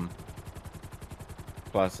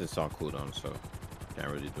it's on cooldown, so can't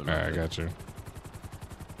really do nothing. All right, I got you.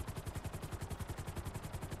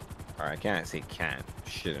 All right, I can't say can't.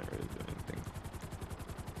 Shouldn't really do anything.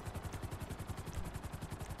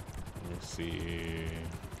 Let's see.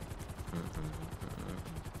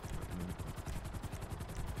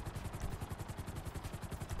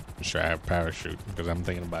 Sure, I have parachute because I'm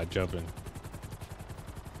thinking about jumping.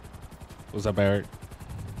 What's up, Eric?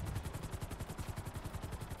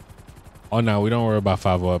 Oh no, we don't worry about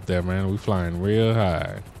 5 up there, man. We flying real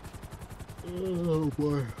high. Oh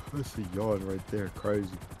boy, that's a yawn right there. Crazy.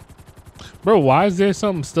 Bro, why is there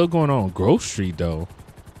something still going on Grove Street though?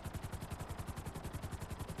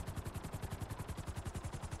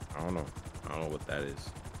 I don't know. I don't know what that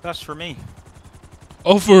is. That's for me.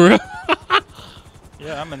 Oh, for real?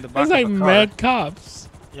 Yeah, I'm in the back. That's like of the car. mad cops.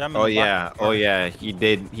 Yeah, I'm in Oh the yeah, back of the car. oh yeah. He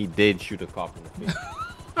did shoot a cop in the face.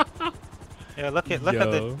 Yeah, look at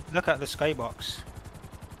the skybox.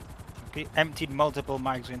 Okay, emptied multiple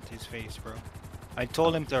mags into his face, bro. I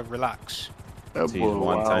told him to relax. See,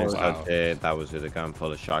 one time that was with a gun,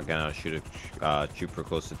 pull a shotgun, I'll shoot a trooper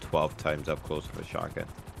close to 12 times up close with a shotgun.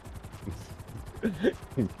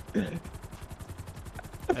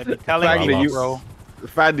 I'd be telling you, bro. The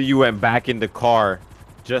fact that you went back in the car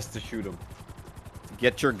just to shoot him. To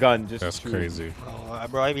get your gun just That's to shoot crazy. him.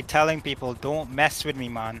 Bro, I be telling people, don't mess with me,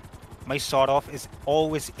 man. My sawed off is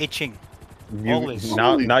always itching. Always.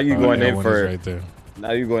 Now you going in for right there.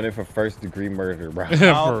 now you going in for 1st-degree murder, bro. I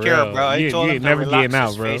don't care, bro. I told him to never relax getting out,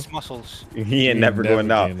 his bro. face muscles. He ain't never going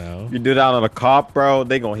out. You do that on a cop, bro,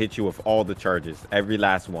 they gonna hit you with all the charges. Every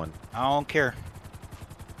last one. I don't care.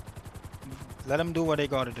 Let them do what they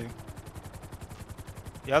gotta do.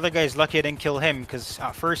 The other guy's lucky I didn't kill him, because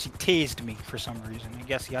at first he tased me for some reason. I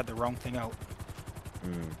guess he had the wrong thing out.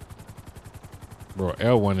 Bro,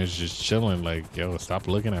 L1 is just chilling like, yo, stop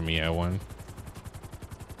looking at me, L1.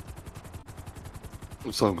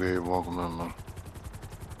 What's up, Gabe? Welcome in, man.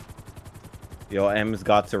 Yo, M's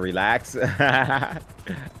got to relax.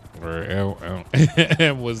 Bro,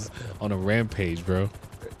 M was on a rampage, bro.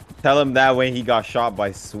 Tell him that when he got shot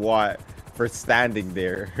by SWAT for standing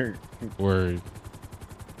there. Word.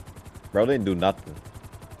 Bro didn't do nothing.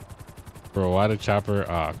 Bro, why the chopper?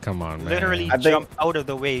 Ah, come on, man. Literally jumped out of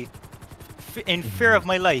the way in fear of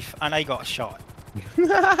my life, and I got shot.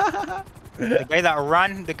 The guy that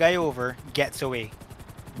ran the guy over gets away.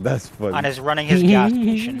 That's funny. And is running his gas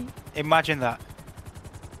station. Imagine that.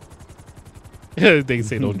 They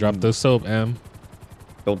say don't drop the soap, M.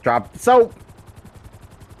 Don't drop the soap.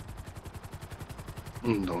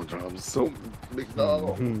 Don't drop so big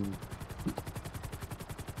dog.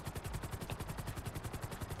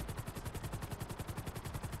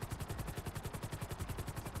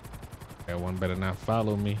 That one better not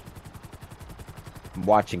follow me. I'm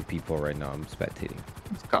watching people right now. I'm spectating.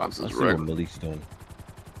 This cops is Let's see what Malik's doing.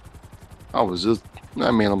 I was just,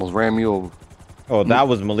 that man almost ran me over. Oh, that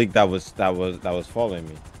was Malik. That was following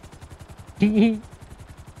me.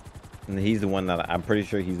 And he's the one that I'm pretty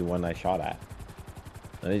sure he's the one I shot at.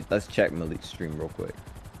 Let's check Malik's stream real quick.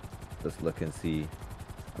 Let's look and see.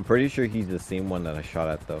 I'm pretty sure he's the same one that I shot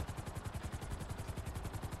at though.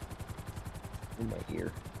 Oh my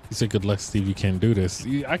ear. He said, "Good luck, Steve. You can't do this."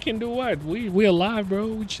 I can do what? We alive, bro.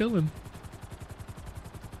 We chilling.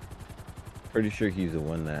 Pretty sure he's the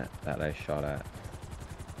one that I shot at.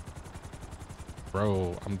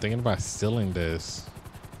 Bro, I'm thinking about stealing this.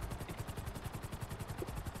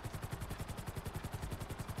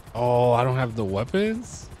 Oh, I don't have the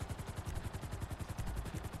weapons?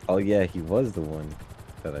 Oh yeah, he was the one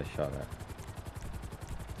that I shot at.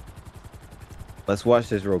 Let's watch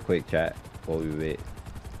this real quick, chat, while we wait.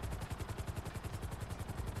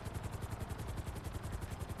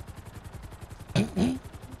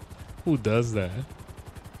 Who does that?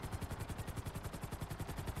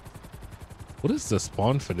 What is the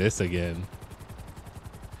spawn for this again?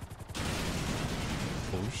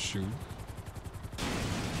 Oh shoot.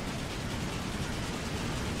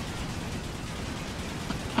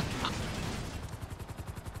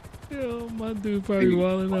 Yo, my dude probably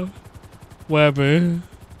wilding up. What happened?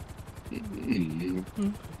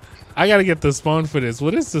 I gotta get the spawn for this.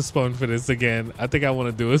 What is the spawn for this again? I think I want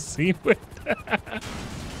to do a scene with that.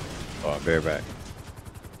 Oh, bareback.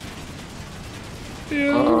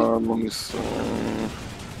 Yeah. Let me see.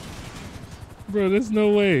 Bro, there's no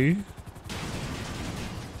way.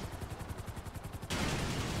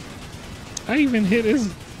 I even hit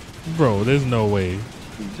his. Bro, there's no way.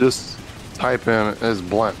 Just type in as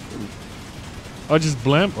blank. Oh, just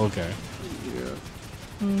blimp? Okay.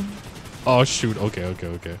 Yeah. Oh, shoot. Okay.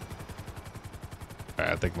 Alright,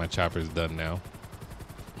 I think my chopper's done now.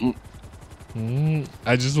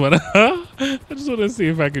 I just wanna see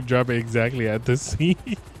if I could drop it exactly at the scene.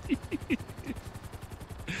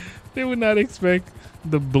 They would not expect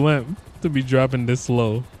the blimp to be dropping this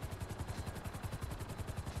low.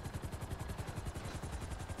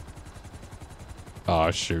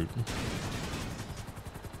 Oh shoot.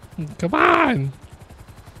 Come on.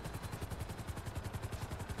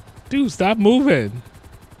 Dude, stop moving.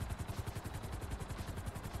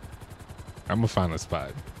 I'm gonna find a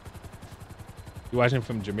spot. You watching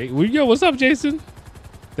from Jamaica? Yo, what's up, Jason?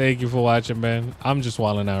 Thank you for watching, man. I'm just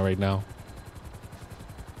wilding out right now.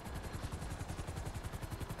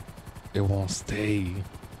 It won't stay.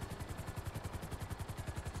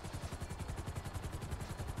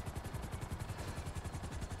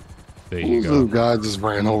 There you go. This guy just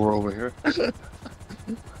ran over here.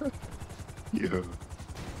 Yeah.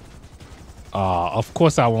 Of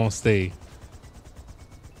course I won't stay.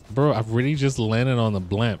 Bro, I've really just landed on the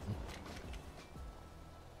blimp.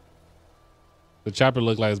 The chopper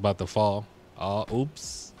looked like it's about to fall. Oh,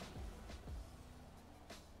 oops.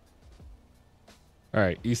 All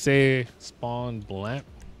right, you say spawn blimp.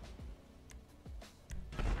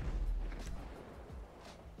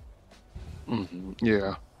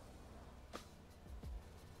 Yeah.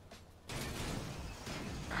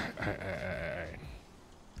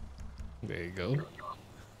 There you go.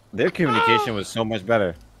 Their communication was so much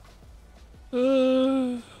better.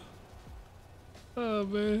 Oh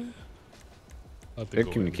man. Their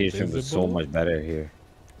communication was so much better here.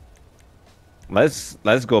 Let's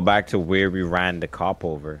go back to where we ran the cop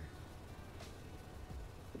over.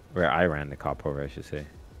 Where I ran the cop over, I should say.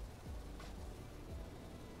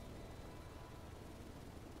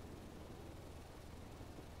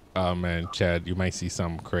 Oh man, Chad, you might see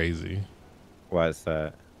something crazy. What's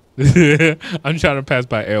that? I'm trying to pass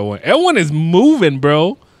by L1. L1 is moving,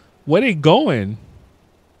 bro. Where they going?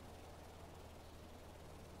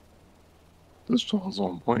 This one's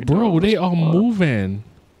on point. Bro, they are moving.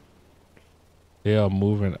 They are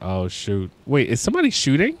moving. Oh, shoot. Wait, is somebody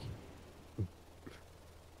shooting?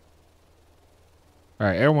 All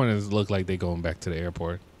right, everyone is look like they going back to the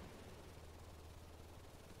airport.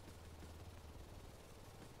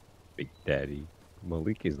 Big Daddy.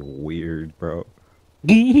 Malik is weird, bro.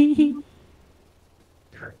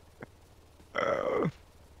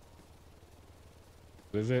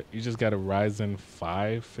 Is it? You just got a Ryzen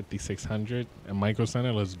 5 5600 and Micro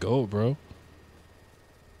Center. Let's go, bro. All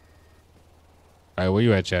right, where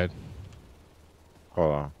you at, Chad?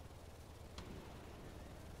 Hold on.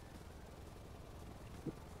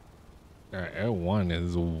 L1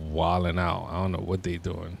 is wilding out. I don't know what they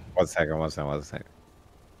doing. 1 second, 1 second, 1 second.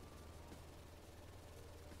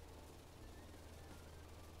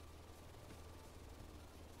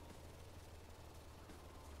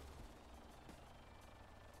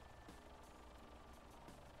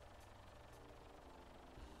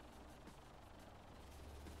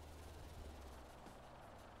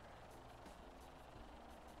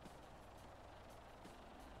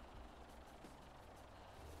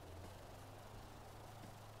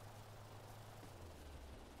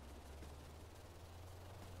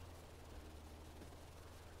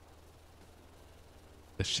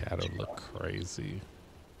 The shadow look crazy.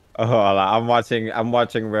 Oh, I'm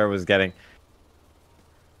watching where it was getting.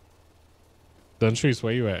 Duntrice,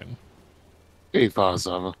 where you at?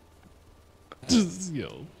 857. Just,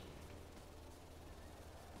 yo.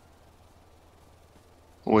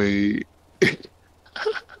 Wait.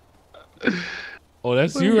 Oh,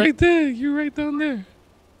 that's you right there. You right down there.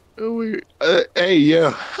 Wait. Hey,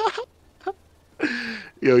 yo.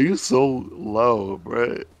 Yo, you so low,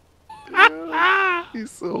 bro. He's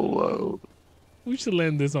so low. We should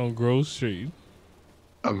land this on Grove Street.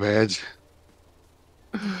 Imagine.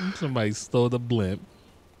 Somebody stole the blimp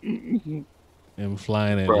and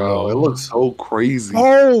flying it. Bro, it looks so crazy.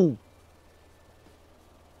 Oh!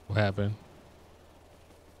 What happened?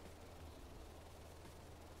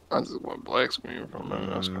 I just went black screen from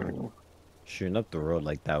that. Shooting up the road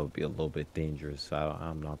like that would be a little bit dangerous, so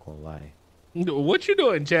I'm not gonna lie. What you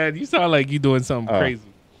doing, Chad? You sound like you doing something crazy.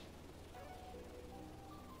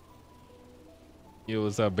 Yo,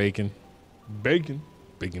 what's up, Bacon? Bacon.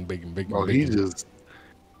 Bro, he just...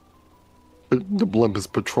 The blimp is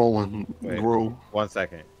patrolling Grove. 1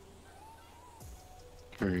 second.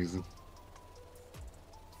 Crazy.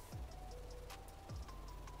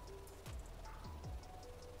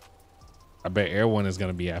 I bet Air One is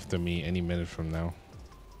gonna be after me any minute from now.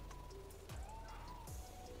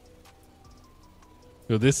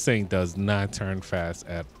 Yo, this thing does not turn fast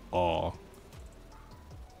at all.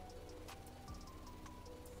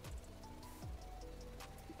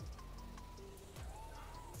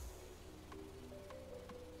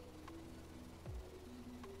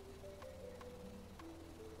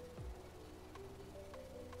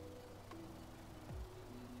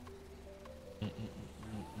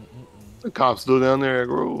 The cop's still down there at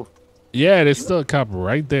Grove. Yeah, there's still a cop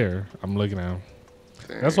right there. I'm looking at him.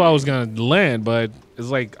 That's why I was gonna land, but it's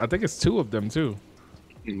like I think it's two of them too.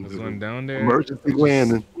 There's one down there. Emergency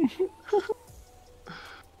landing.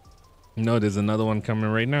 No, there's another one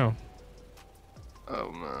coming right now.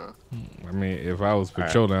 Oh man. I mean, if I was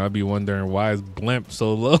patrolling, I'd be wondering why is blimp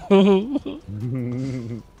so low. Oh,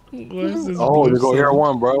 you go Air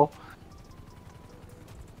One, bro.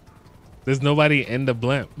 There's nobody in the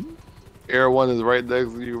blimp. Air One is right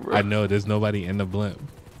next to you, bro. I know there's nobody in the blimp.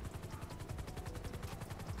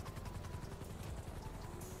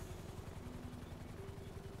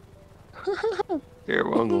 Air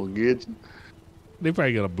One gonna get you. They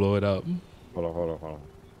probably gonna blow it up. Hold on.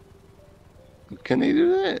 Can they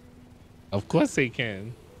do that? Of course they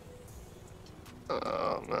can.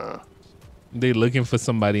 Oh man. They looking for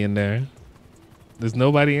somebody in there. There's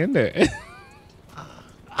nobody in there.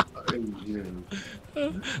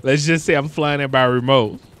 Let's just say I'm flying it by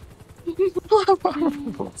remote.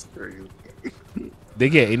 They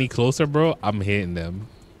get any closer, bro, I'm hitting them.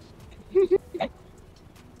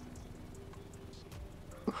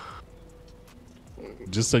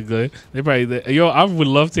 Just a good. They probably. Yo, I would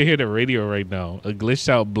love to hear the radio right now. A glitched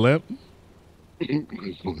out blimp. You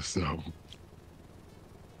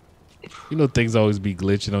know things always be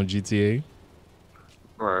glitching on GTA.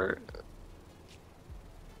 Right.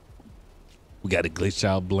 We got a glitched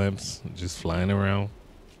out blimps just flying around.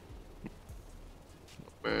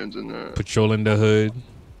 Imagine that. Patrolling the hood.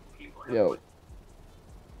 Yo.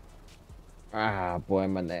 Ah, boy,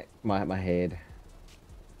 my neck, my head.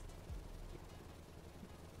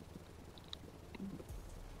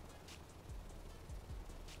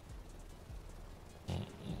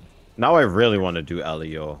 Now I really want to do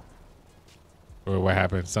LEO. Or what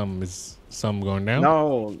happened? Something going down?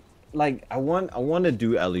 No, like I want to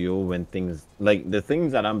do LEO when things like the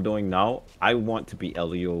things that I'm doing now. I want to be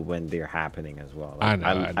LEO when they're happening as well. Like,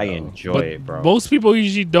 I know. I enjoy it, bro. Most people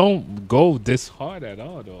usually don't go this hard at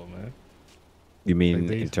all, though, man. You mean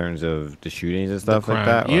like in terms of the shootings and stuff like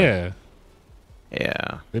that? Or? Yeah.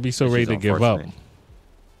 Yeah. They'd be so ready to give up. It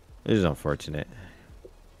is unfortunate.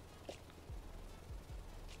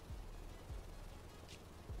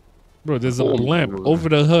 Bro, there's a blimp over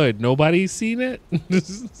the hood. Nobody's seen it?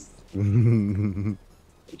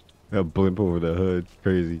 A blimp over the hood.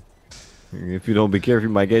 Crazy. If you don't be careful,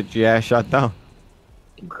 you might get your ass shot down.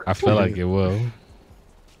 I feel like it will.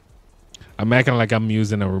 I'm acting like I'm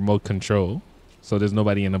using a remote control, so there's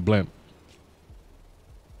nobody in the blimp.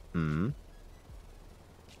 Hmm.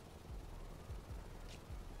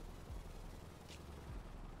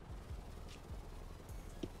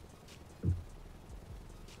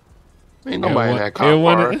 Ain't nobody in that car.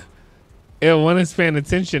 L1 is paying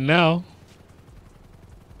attention now.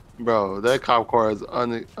 Bro, that cop car is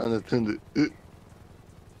unattended.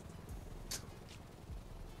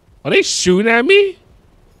 Are they shooting at me?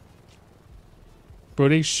 Bro,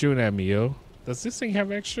 they shooting at me, yo. Does this thing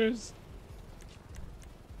have extras?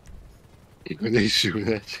 They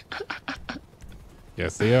shooting at you.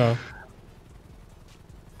 Yes, they are.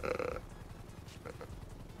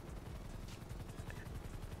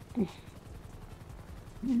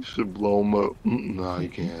 You should blow them up. No, you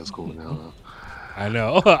can't. It's cool now. I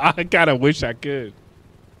know. I kind of wish I could.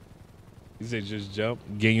 You said just jump?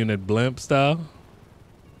 Gang unit blimp style?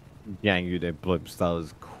 Gang unit blimp style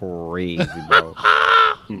is crazy, bro.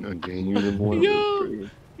 Gang unit blimp is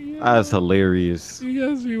crazy. That's hilarious. You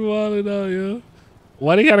guys be wilding out, yo.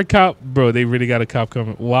 Why they got a cop? Bro, they really got a cop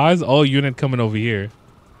coming. Why is all unit coming over here?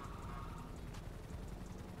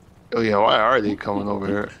 Oh, yeah. Why are they coming over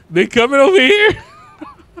here? They coming over here?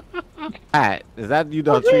 Pat, is that you,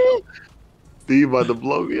 don't treat? Steve about to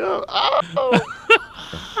blow me up. Oh.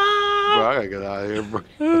 Bro, I gotta get out of here, bro.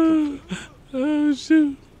 Oh,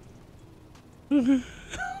 shoot.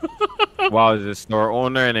 Wow, is this store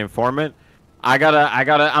owner and informant?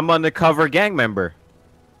 I'm undercover gang member.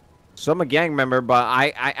 So I'm a gang member, but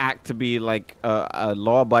I act to be like a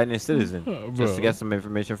law-abiding citizen, just to get some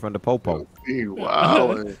information from the popo.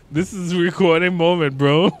 Wow. This is a recording moment,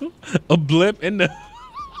 bro. A blip in the...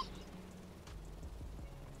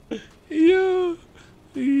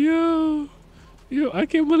 Yo, I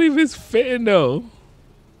can't believe it's fitting though.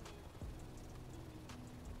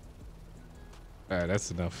 All right,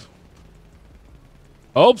 that's enough.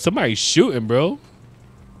 Oh, somebody's shooting, bro.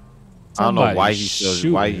 I don't know why he's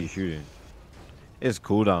shooting. It's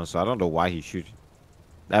cool down, so I don't know why he's shooting.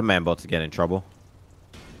 That man about to get in trouble.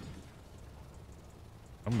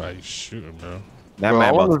 Somebody's shooting, bro. That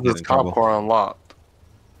man about to get in trouble. This cop car unlocked.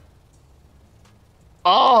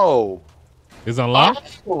 Oh, it's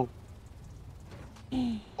unlocked. Oh.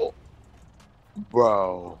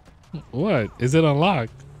 Bro, what is it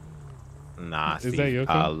unlocked? Nah, is that your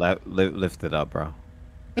car? Lift it up, bro.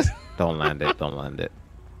 Don't land it. Don't land it.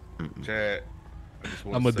 Chad,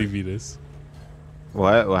 I'm gonna DV this.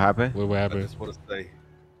 What happened? What happened? I just want to say,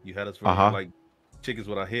 you had us running like chickens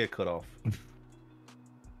with our head cut off.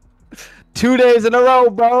 2 days in a row,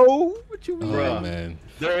 bro. What you mean, bro? Man,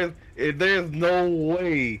 there's no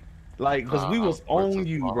way, like, cause we was on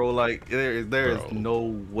you, bro. Like, there is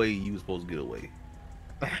no way you was supposed to get away,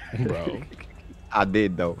 bro. I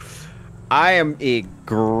did though. I am a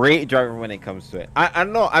great driver when it comes to it. I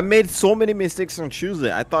know I made so many mistakes on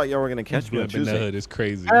Tuesday. I thought y'all were gonna catch me on Tuesday. The hood is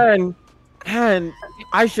crazy. And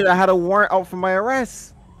I should have had a warrant out for my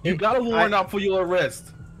arrest. You got a warrant out for your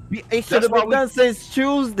arrest. It should have been done since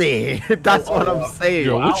Tuesday. That's what I'm saying.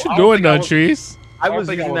 Yo, what you doing now, Trees? I was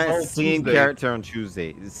using that same character on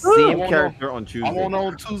Tuesday. The same character on Tuesday. I'm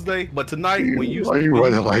on Tuesday, but tonight when you why you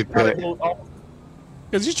running like that?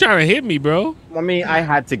 Cause you trying to hit me, bro. I mean, I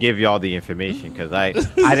had to give you all the information because I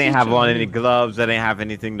didn't have on any gloves. I didn't have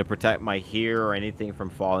anything to protect my hair or anything from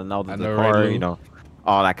falling out of the car. You know,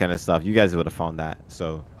 all that kind of stuff. You guys would have found that,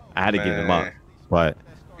 so I had to give them up. But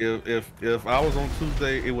if I was on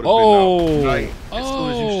Tuesday, it would have been tonight. As soon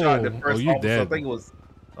as you shot the first officer, dead. I think it was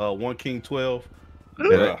 1 King 12.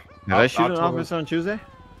 Did I shoot an officer on Tuesday?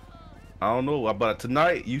 I don't know, but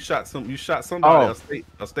tonight you shot somebody,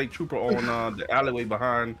 a state trooper on the alleyway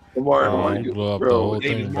behind. Blow up the whole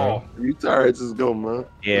thing, bro. You tired? Just go, man.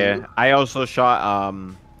 Yeah, I also shot.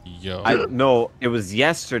 No, it was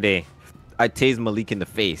yesterday. I tased Malik in the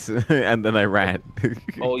face and then I ran.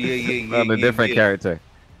 Oh yeah. On a different character.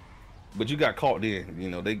 But you got caught then.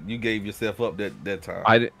 You know, you gave yourself up that time.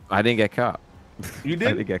 I didn't get caught. You didn't?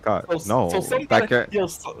 I didn't get caught.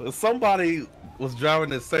 So somebody was driving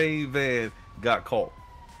the same van, got caught.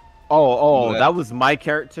 Oh, that was my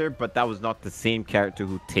character, but that was not the same character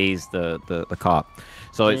who tased the cop.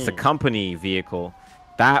 So it's a company vehicle.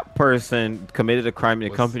 That person committed a crime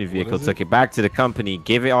in a company vehicle, took it back to the company,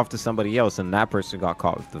 gave it off to somebody else, and that person got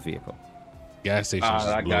caught with the vehicle. Gas station.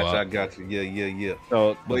 I got you. Yeah.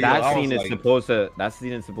 So that scene is supposed to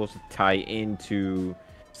tie into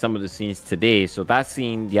some of the scenes today. So that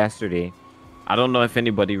scene yesterday, I don't know if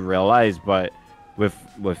anybody realized, but with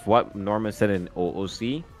what Norman said in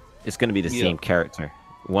OOC, it's gonna be the same character.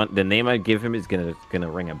 the name I give him is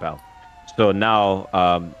gonna ring a bell. So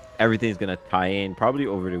now everything's gonna tie in probably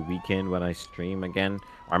over the weekend when I stream again,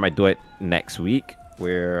 or I might do it next week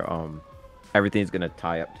where everything's gonna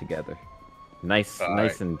tie up together. Nice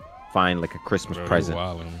and fine, like a Christmas present.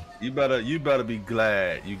 You better be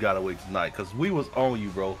glad you got away tonight, cause we was on you,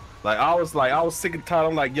 bro. Like I was sick and tired.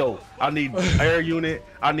 I'm like, yo, I need air unit.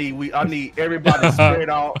 I need everybody spread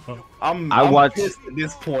out. I'm pissed at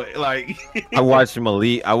this point. Like I watched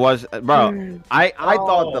Malik. Bro. I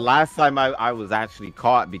thought the last time I was actually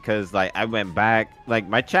caught because like I went back. Like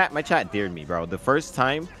my chat dared me, bro. The first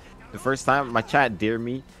time my chat dared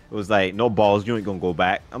me. It was like, no balls, you ain't gonna go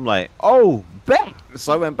back. I'm like, oh, back.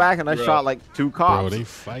 So I went back and I shot like 2 cops.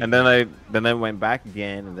 And then I went back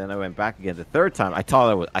again, and then I went back again the third time. I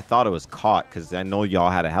thought it was caught because I know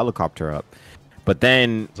y'all had a helicopter up. But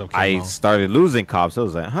then I started losing cops. I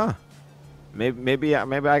was like, huh, maybe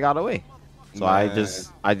I got away. So man.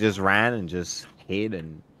 I just ran and just hid,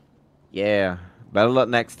 and yeah, better luck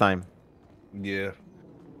next time. Yeah.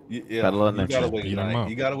 Yeah, you gotta wait tonight.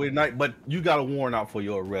 You gotta wait tonight, but you got a warrant out for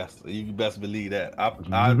your arrest. You best believe that.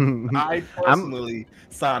 I personally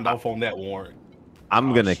signed off on that warrant.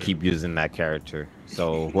 I'm gonna keep using that character.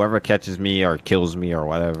 So whoever catches me or kills me or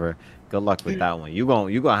whatever, good luck with that one. You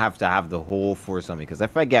gonna have to have the whole force on me, because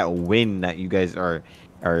if I get wind that you guys are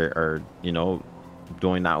you know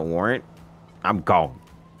doing that warrant, I'm gone.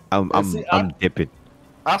 I'm dipping.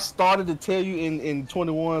 I started to tell you in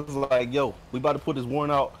 21s, like, yo, we about to put this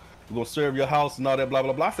warrant out. We're gonna serve your house and all that, blah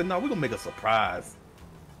blah blah. I said, no, we're gonna make a surprise.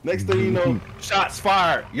 Next thing you know, shots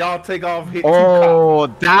fired. Y'all take off. Hit 2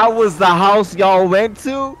 cops. That was the house y'all went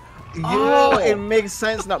to. Yeah. Oh, it makes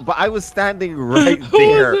sense now. But I was standing right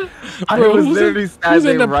there. I was literally standing who's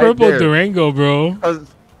in the right purple there. Durango, bro?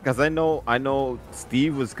 Because I know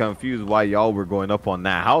Steve was confused why y'all were going up on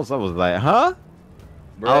that house. I was like, huh?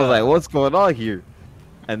 Bruh. I was like, what's going on here?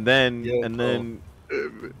 And then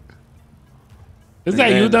is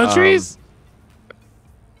that you, Trees?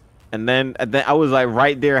 And then I was like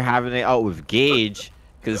right there having it out with Gage,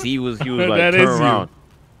 because he was like, turn around.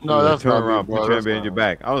 No, that's turn not around, me, put your hand behind your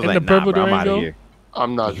back. I was like, the purple nah, bro, I'm out of Durango? here.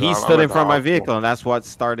 I'm not. He stood in front of my vehicle, and that's what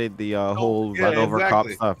started the whole run over cop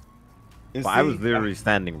stuff. But I was literally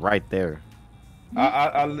standing right there.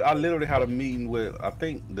 I literally had a meeting with, I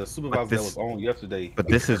think, the supervisor that was on yesterday. But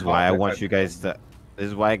this is why I want you guys to. This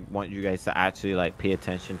is why I want you guys to actually like pay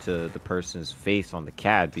attention to the person's face on the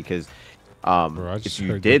CAD, because Bro, if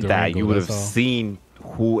you did that, you would have seen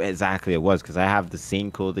who exactly it was, because I have the same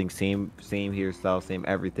clothing, same hairstyle, same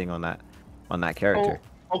everything on that character.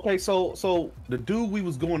 Oh, okay, so the dude we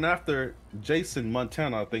was going after, Jason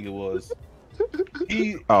Montana, I think it was.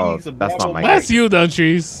 He's that's not my. That's you,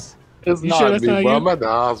 Trees. It's not me, bro. I'm at the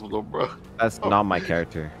hospital, bro. That's not my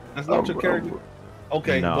character. That's not your character.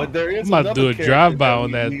 Okay, no. But there is I'm about to do a drive-by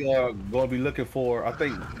on that. We are going to be looking for. I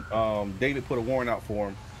think David put a warrant out for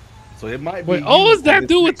him, so it might be. Wait, what's that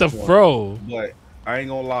dude with the fro? But I ain't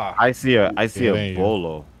gonna lie. I see a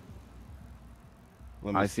bolo.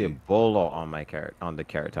 I see a bolo on my character, on the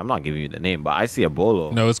character. I'm not giving you the name, but I see a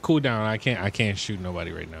bolo. No, it's cool down. I can't shoot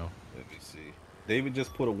nobody right now. Let me see. David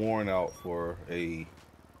just put a warrant out for a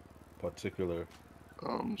particular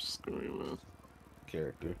screaming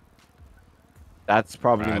character. That's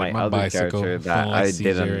probably my other character that I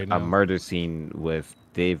did a murder scene with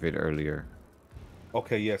David earlier.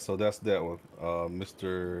 Okay, yeah, so that's that one.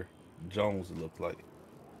 Mr. Jones, it looked like.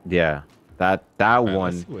 Yeah, that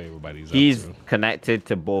one. He's connected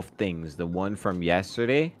to both things. The one from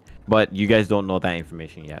yesterday, but you guys don't know that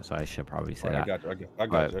information yet, so I should probably say that. I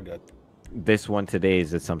got you. This one today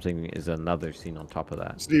is another scene on top of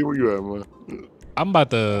that. Steve, where you at, man? I'm about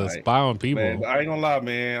to spy on people. Man, I ain't gonna lie,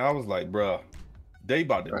 man. I was like, bruh, they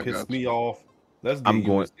about to piss me off. I'm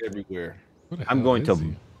going everywhere. I'm going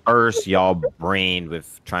to burst y'all brain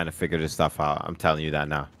with trying to figure this stuff out. I'm telling you that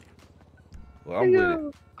now. Well, I'm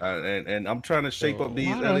with it. And I'm trying to shape up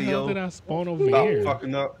these LEO. Did I spawn over here? Stop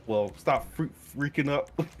fucking up. Well, stop freaking up.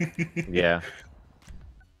 Yeah.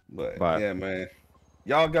 But yeah, man.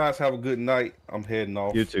 Y'all guys have a good night. I'm heading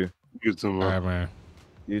off. You too. You too, man. All right, man.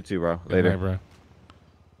 You too, bro. Good Later, night, bro.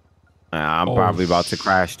 I'm probably about to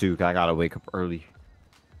crash too, because I gotta wake up early.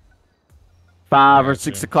 5 or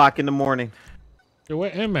 6 o'clock in the morning. Yo,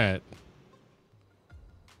 where M at?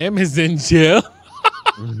 M is in jail.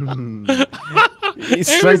 He's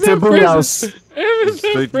straight to the booty house.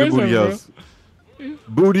 Straight to the booty house.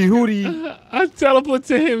 Booty hootie. I teleport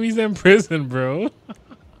to him. He's in prison, bro.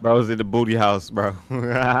 Bro's in the booty house, bro.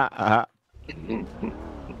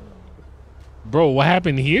 Bro, what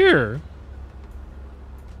happened here?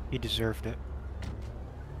 He deserved it.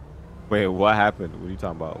 Wait, what happened? What are you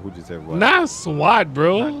talking about? Who just said what? Not SWAT,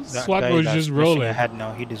 bro. That SWAT guy was that's just pushing rolling. ahead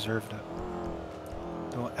now, he deserved it.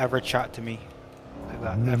 Don't ever chat to me like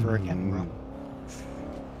that ever again, bro.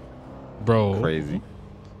 Bro. Crazy.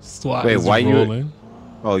 SWAT Wait, is why rolling. you?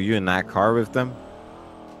 Oh, you in that car with them?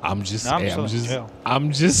 I'm just, No,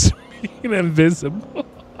 I'm just being invisible.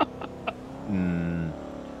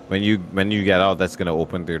 When you get out, that's gonna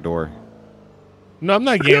open their door. No, I'm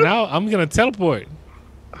not getting out. I'm gonna teleport.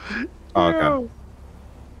 Oh, okay.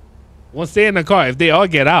 Once they're in the car, if they all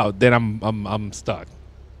get out, then I'm stuck.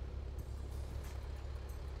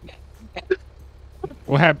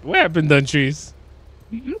 What happened, Duntrice?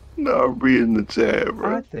 No, I'm reading the chat,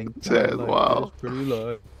 bro. I think Chat's wild. pretty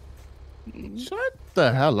low. Shut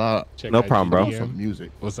the hell up. Check No out problem, bro. GTM. Some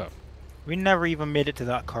music. What's up? We never even made it to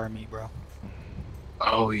that car meet, bro.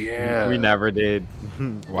 Oh yeah. We never did.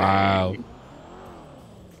 Wow.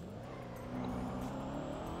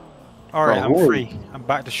 All right, Bro, I'm who- free. I'm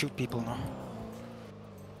back to shoot people now.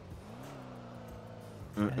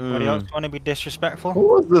 Anybody else want to be disrespectful? Who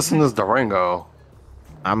was this in this Durango?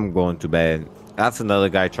 I'm going to bed. That's another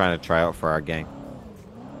guy trying to try out for our gang.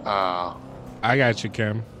 I got you,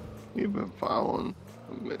 Cam. You've been following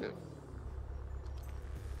a minute.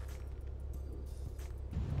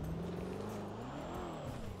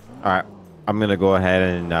 All right, I'm gonna go ahead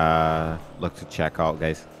and look to check out,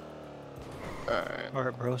 guys. All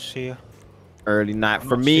right, bro. See ya. Early night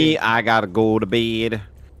for me. I gotta go to bed.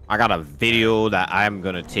 I got a video that I'm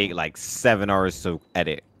gonna take like 7 hours to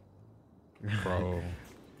edit. Bro,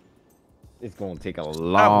 it's gonna take a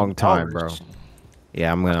long time, bro.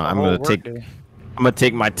 Yeah, I'm gonna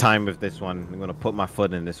take my time with this one. I'm gonna put my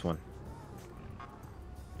foot in this one.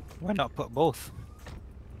 Why not put both?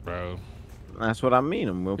 Bro. That's what I mean.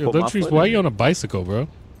 I'm gonna Yo, put my Duntrice, foot why in you it. on a bicycle, bro?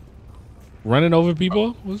 Running over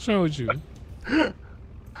people? What's wrong with you?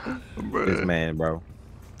 This man, bro.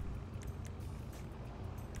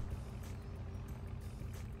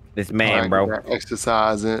 This man, bro.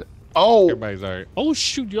 Exercising. Oh, everybody's alright. Oh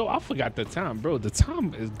shoot, yo, I forgot the time, bro. The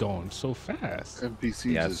time is going so fast.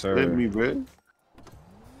 NPC Yes, just sir. hit me, man.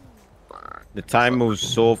 The time moves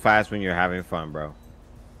so fast when you're having fun, bro.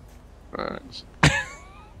 Alright.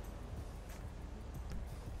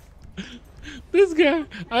 This guy,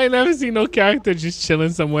 I ain't never seen no character just chilling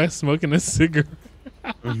somewhere smoking a cigarette.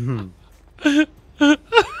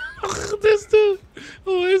 This dude,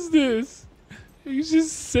 who is this? He's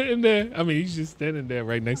just sitting there. I mean, he's just standing there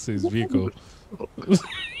right next to his vehicle. It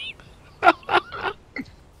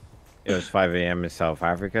was 5 a.m. in South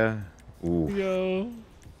Africa. Ooh, Yo,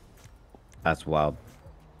 that's wild.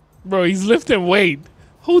 bro, he's lifting weight.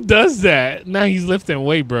 Who does that? Now he's lifting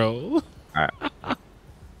weight, bro. All right.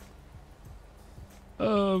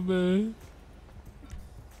 Oh man.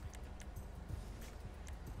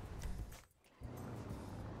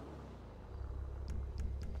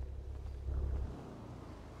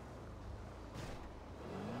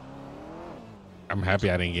 I'm happy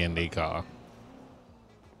I didn't get in their car.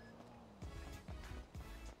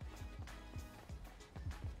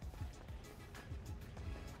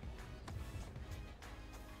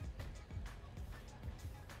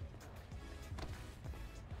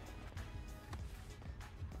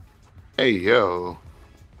 Hey, yo.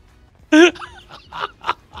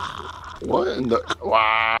 What in the...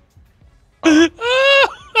 Wow.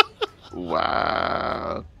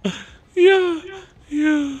 Wow. Yeah.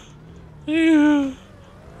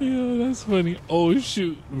 That's funny. Oh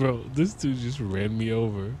shoot, bro, this dude just ran me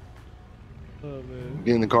over. Oh man.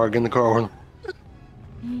 Get in the car, get in the car.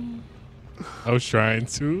 I was trying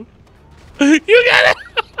to. You got it.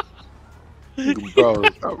 Bro,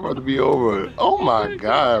 I'm about to be over. Oh my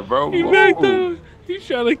god, bro. He backed up. He's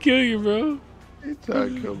trying to kill you, bro. He's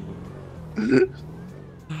trying to kill me.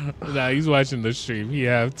 Nah, he's watching the stream. He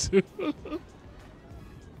have to.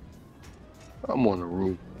 I'm on the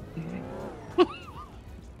roof.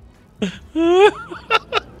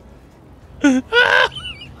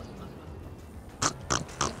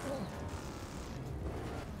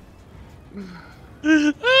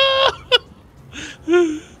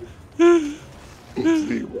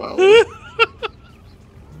 Wow.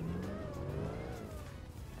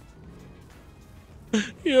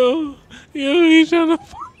 Yo, he's trying to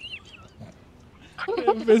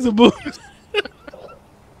invisible.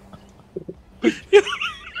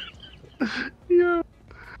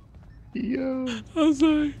 Yo. I'm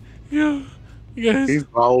sorry. Yo, you guys. He's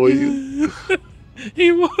following you.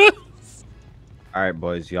 He was. All right,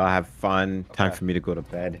 boys. Y'all have fun. Time for me to go to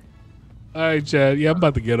bed. All right, Chad. Yeah, I'm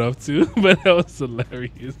about to get off too, but that was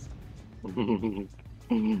hilarious.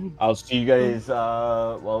 I'll see you guys.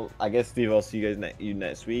 Well, I guess Steve, I'll see you guys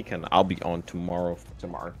next week, and I'll be on tomorrow.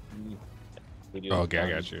 Okay, I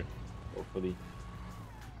got you. Hopefully.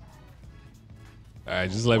 All right,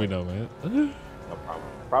 just let me know, man. No problem.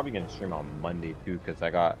 Probably gonna stream on Monday too, cause I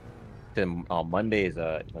got Monday is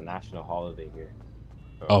a national holiday here.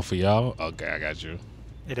 So, oh, for y'all? Okay, I got you.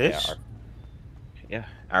 It is. Yeah,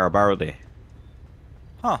 our birthday.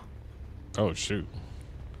 Huh. Oh shoot.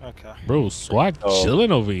 Okay. Bro, SWAT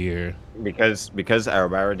chilling over here. Because our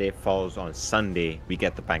birthday falls on Sunday, we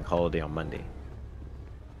get the bank holiday on Monday.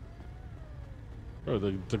 Bro,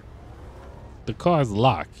 the car is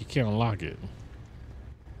locked. You can't unlock it.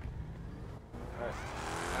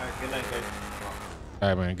 Alright, good night, guys. All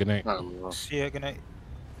right, man. Good night. See ya. Good night.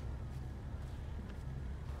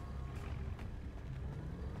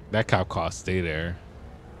 That cop car stay there.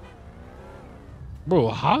 Bro,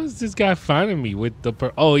 how is this guy finding me with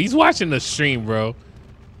the oh, he's watching the stream, bro.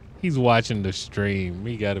 He's watching the stream.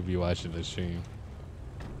 He gotta be watching the stream.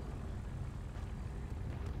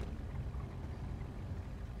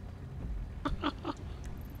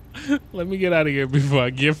 Let me get out of here before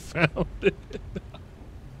I get found.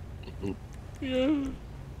 Yeah.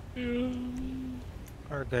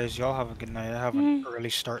 Alright, guys. Y'all have a good night. I have an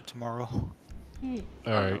early start tomorrow. All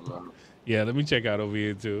right. Yeah, let me check out over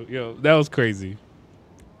here too. Yo, that was crazy.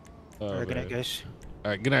 All right, good night, guys.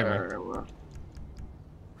 All right, good night, man. All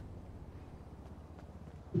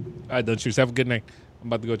right, don't choose. Have a good night. I'm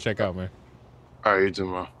about to go check out, man. All right, you too,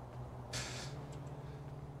 man.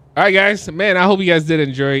 All right, guys. Man, I hope you guys did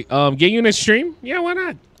enjoy. Get you in a stream? Yeah, why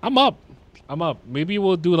not? I'm up. Maybe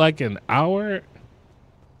we'll do like an hour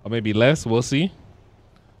or maybe less. We'll see.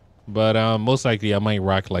 But most likely I might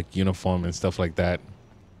rock like uniform and stuff like that.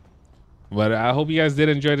 But I hope you guys did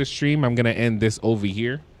enjoy the stream. I'm going to end this over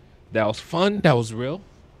here. That was fun. That was real.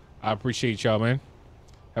 I appreciate y'all, man.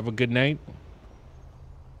 Have a good night.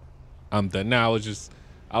 I'm done. Now I was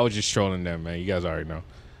just trolling them, man. You guys already know.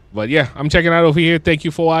 But yeah, I'm checking out over here. Thank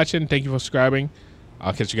you for watching. Thank you for subscribing.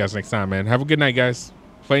 I'll catch you guys next time, man. Have a good night, guys.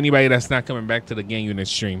 For anybody that's not coming back to the Gang Unit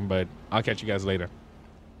stream, but I'll catch you guys later.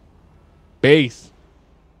 Peace.